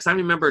it. Because I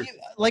remember,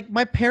 like,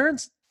 my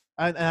parents,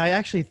 I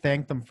actually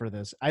thank them for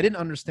this. I didn't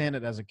understand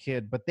it as a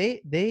kid, but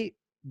they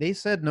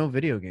said no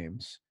video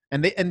games,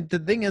 and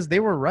the thing is, they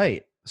were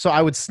right. So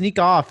I would sneak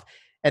off,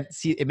 and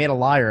see, it made a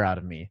liar out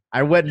of me.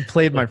 I went and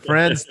played my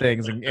friends'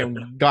 things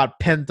and got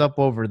pent up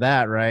over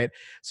that, right?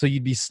 So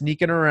you'd be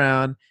sneaking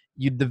around,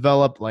 you'd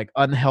develop like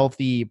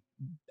unhealthy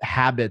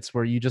habits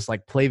where you just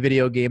like play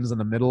video games in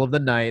the middle of the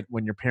night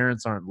when your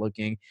parents aren't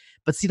looking.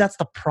 But see, that's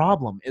the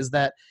problem, is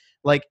that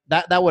like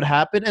that would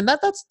happen. And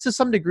that's to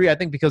some degree, I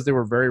think, because they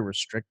were very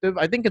restrictive.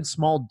 I think in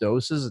small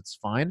doses, it's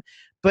fine.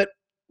 But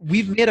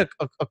we've made a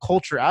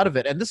culture out of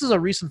it. And this is a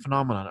recent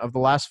phenomenon of the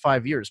last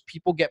 5 years.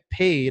 People get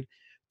paid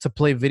to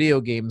play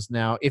video games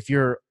now if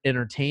you're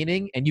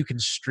entertaining and you can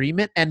stream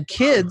it. And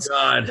kids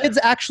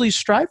actually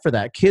strive for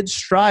that. Kids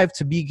strive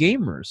to be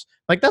gamers.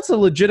 Like, that's a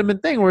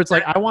legitimate thing where it's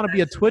like, I want to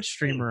be a Twitch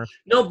streamer.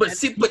 No, but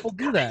see, people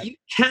do that. You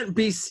can't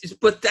be,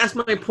 but that's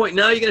my point.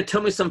 Now you're going to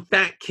tell me some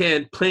fat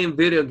kid playing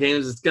video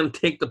games is going to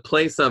take the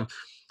place of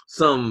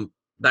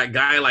that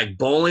guy like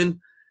Bolin,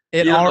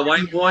 the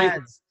white boy.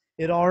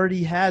 It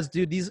already has,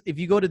 dude. If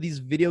you go to these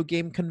video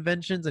game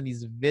conventions and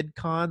these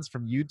VidCons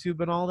from YouTube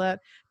and all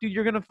that, dude,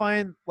 you're gonna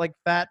find like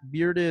fat,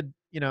 bearded,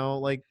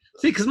 like.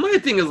 See, because my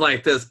thing is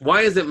like this: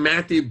 why is it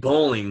Matthew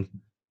Bowling,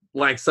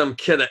 like some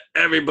kid that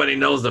everybody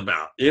knows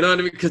about? You know what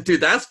I mean? Because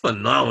dude, that's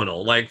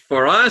phenomenal. Like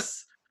for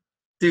us,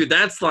 dude,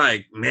 that's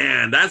like,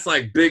 man, that's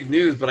like big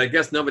news. But I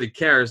guess nobody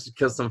cares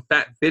because some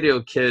fat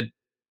video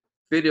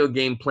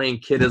game playing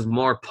kid is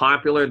more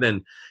popular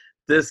than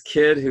this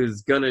kid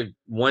who's gonna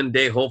one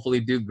day hopefully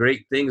do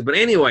great things. But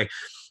anyway,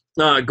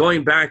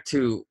 going back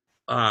to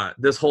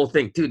this whole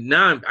thing, dude,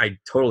 now I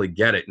totally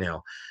get it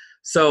now.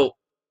 So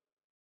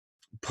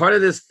part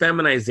of this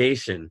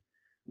feminization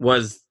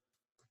was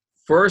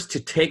first to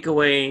take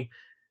away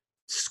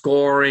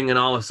scoring and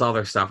all this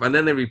other stuff, and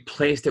then they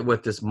replaced it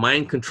with this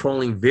mind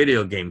controlling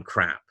video game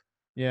crap.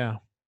 Yeah.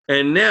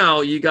 And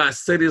now you got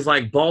cities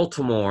like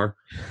Baltimore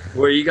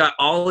where you got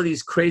all of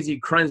these crazy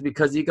crimes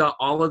because you got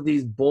all of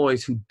these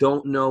boys who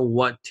don't know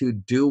what to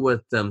do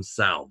with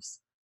themselves.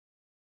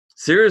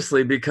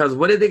 Seriously, because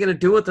what are they going to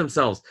do with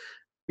themselves?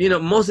 You know,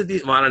 most of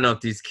these, well, I don't know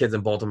if these kids in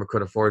Baltimore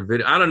could afford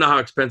video. I don't know how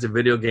expensive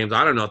video games.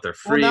 I don't know if they're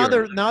free.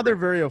 Well, now they're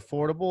very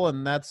affordable,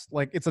 and that's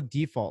like, it's a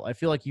default. I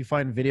feel like you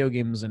find video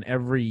games in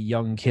every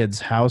young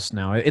kid's house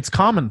now. It's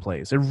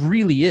commonplace. It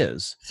really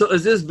is. So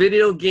is this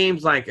video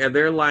games like, are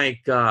they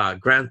like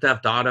Grand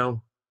Theft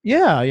Auto?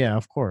 Yeah,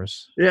 of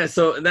course. Yeah,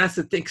 so that's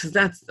the thing, because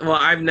well,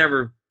 I've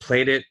never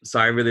played it, so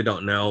I really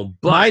don't know.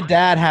 But my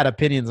dad had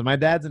opinions. My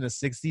dad's in his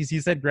 60s. He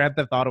said Grand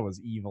Theft Auto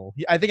was evil.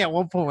 I think at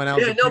one point when I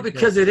was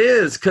because it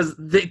is. Because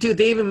they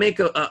even make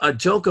a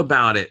joke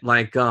about it.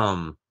 Like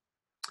in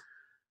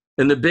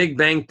The Big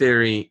Bang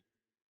Theory,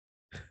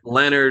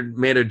 Leonard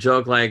made a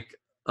joke like,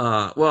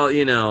 well,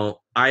 you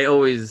know, I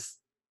always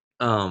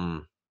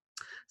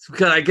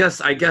because I guess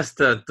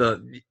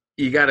the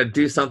you got to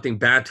do something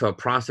bad to a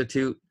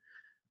prostitute.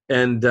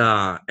 And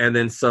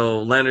then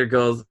so Leonard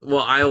goes,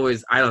 well, I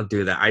don't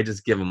do that. I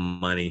just give them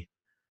money.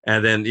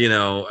 And then, you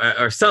know,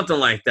 or something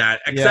like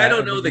that. Because I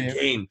don't know the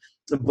game.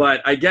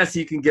 But I guess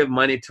you can give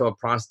money to a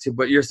prostitute,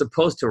 but you're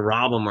supposed to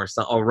rob them or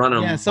run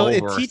them over. So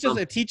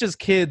it teaches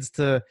kids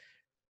to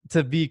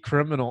be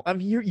criminal. I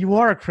mean, you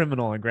are a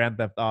criminal in Grand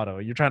Theft Auto.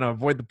 You're trying to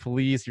avoid the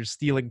police. You're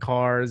stealing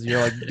cars. You're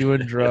like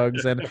doing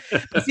drugs.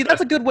 But see, that's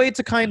a good way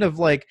to kind of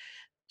like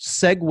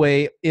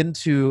segue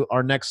into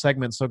our next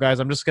segment. So guys,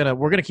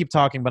 we're gonna keep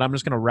talking, but I'm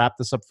just gonna wrap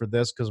this up for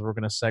this because we're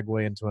gonna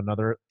segue into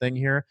another thing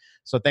here.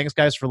 So thanks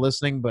guys for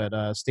listening, but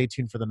stay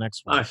tuned for the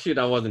next one. Oh shoot,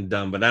 I wasn't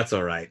done, but that's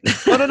all right.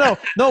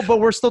 No, but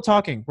we're still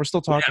talking.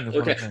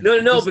 Yeah, okay.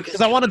 No, because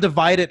I want to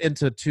divide it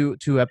into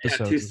two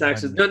episodes. 2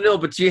 sections. No,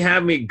 but you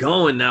have me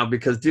going now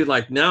because dude,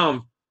 like now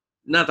I'm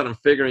not that I'm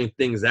figuring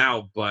things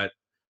out, but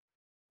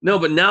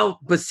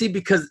see,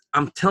 because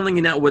I'm telling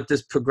you now with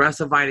this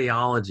progressive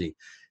ideology,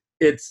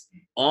 it's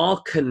all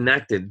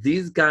connected.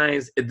 These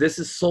guys, this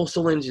is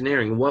social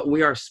engineering. What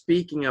we are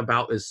speaking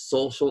about is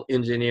social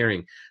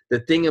engineering.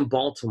 The thing in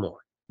Baltimore.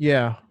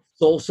 Yeah.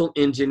 Social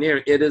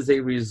engineering. It is a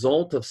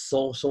result of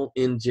social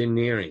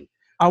engineering.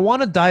 I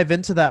want to dive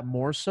into that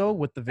more so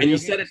with the video. And you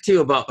said it too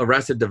about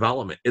Arrested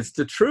Development. It's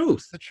the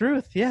truth. The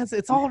truth. Yes,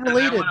 it's all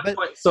related.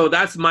 So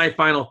that's my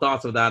final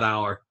thoughts of that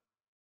hour.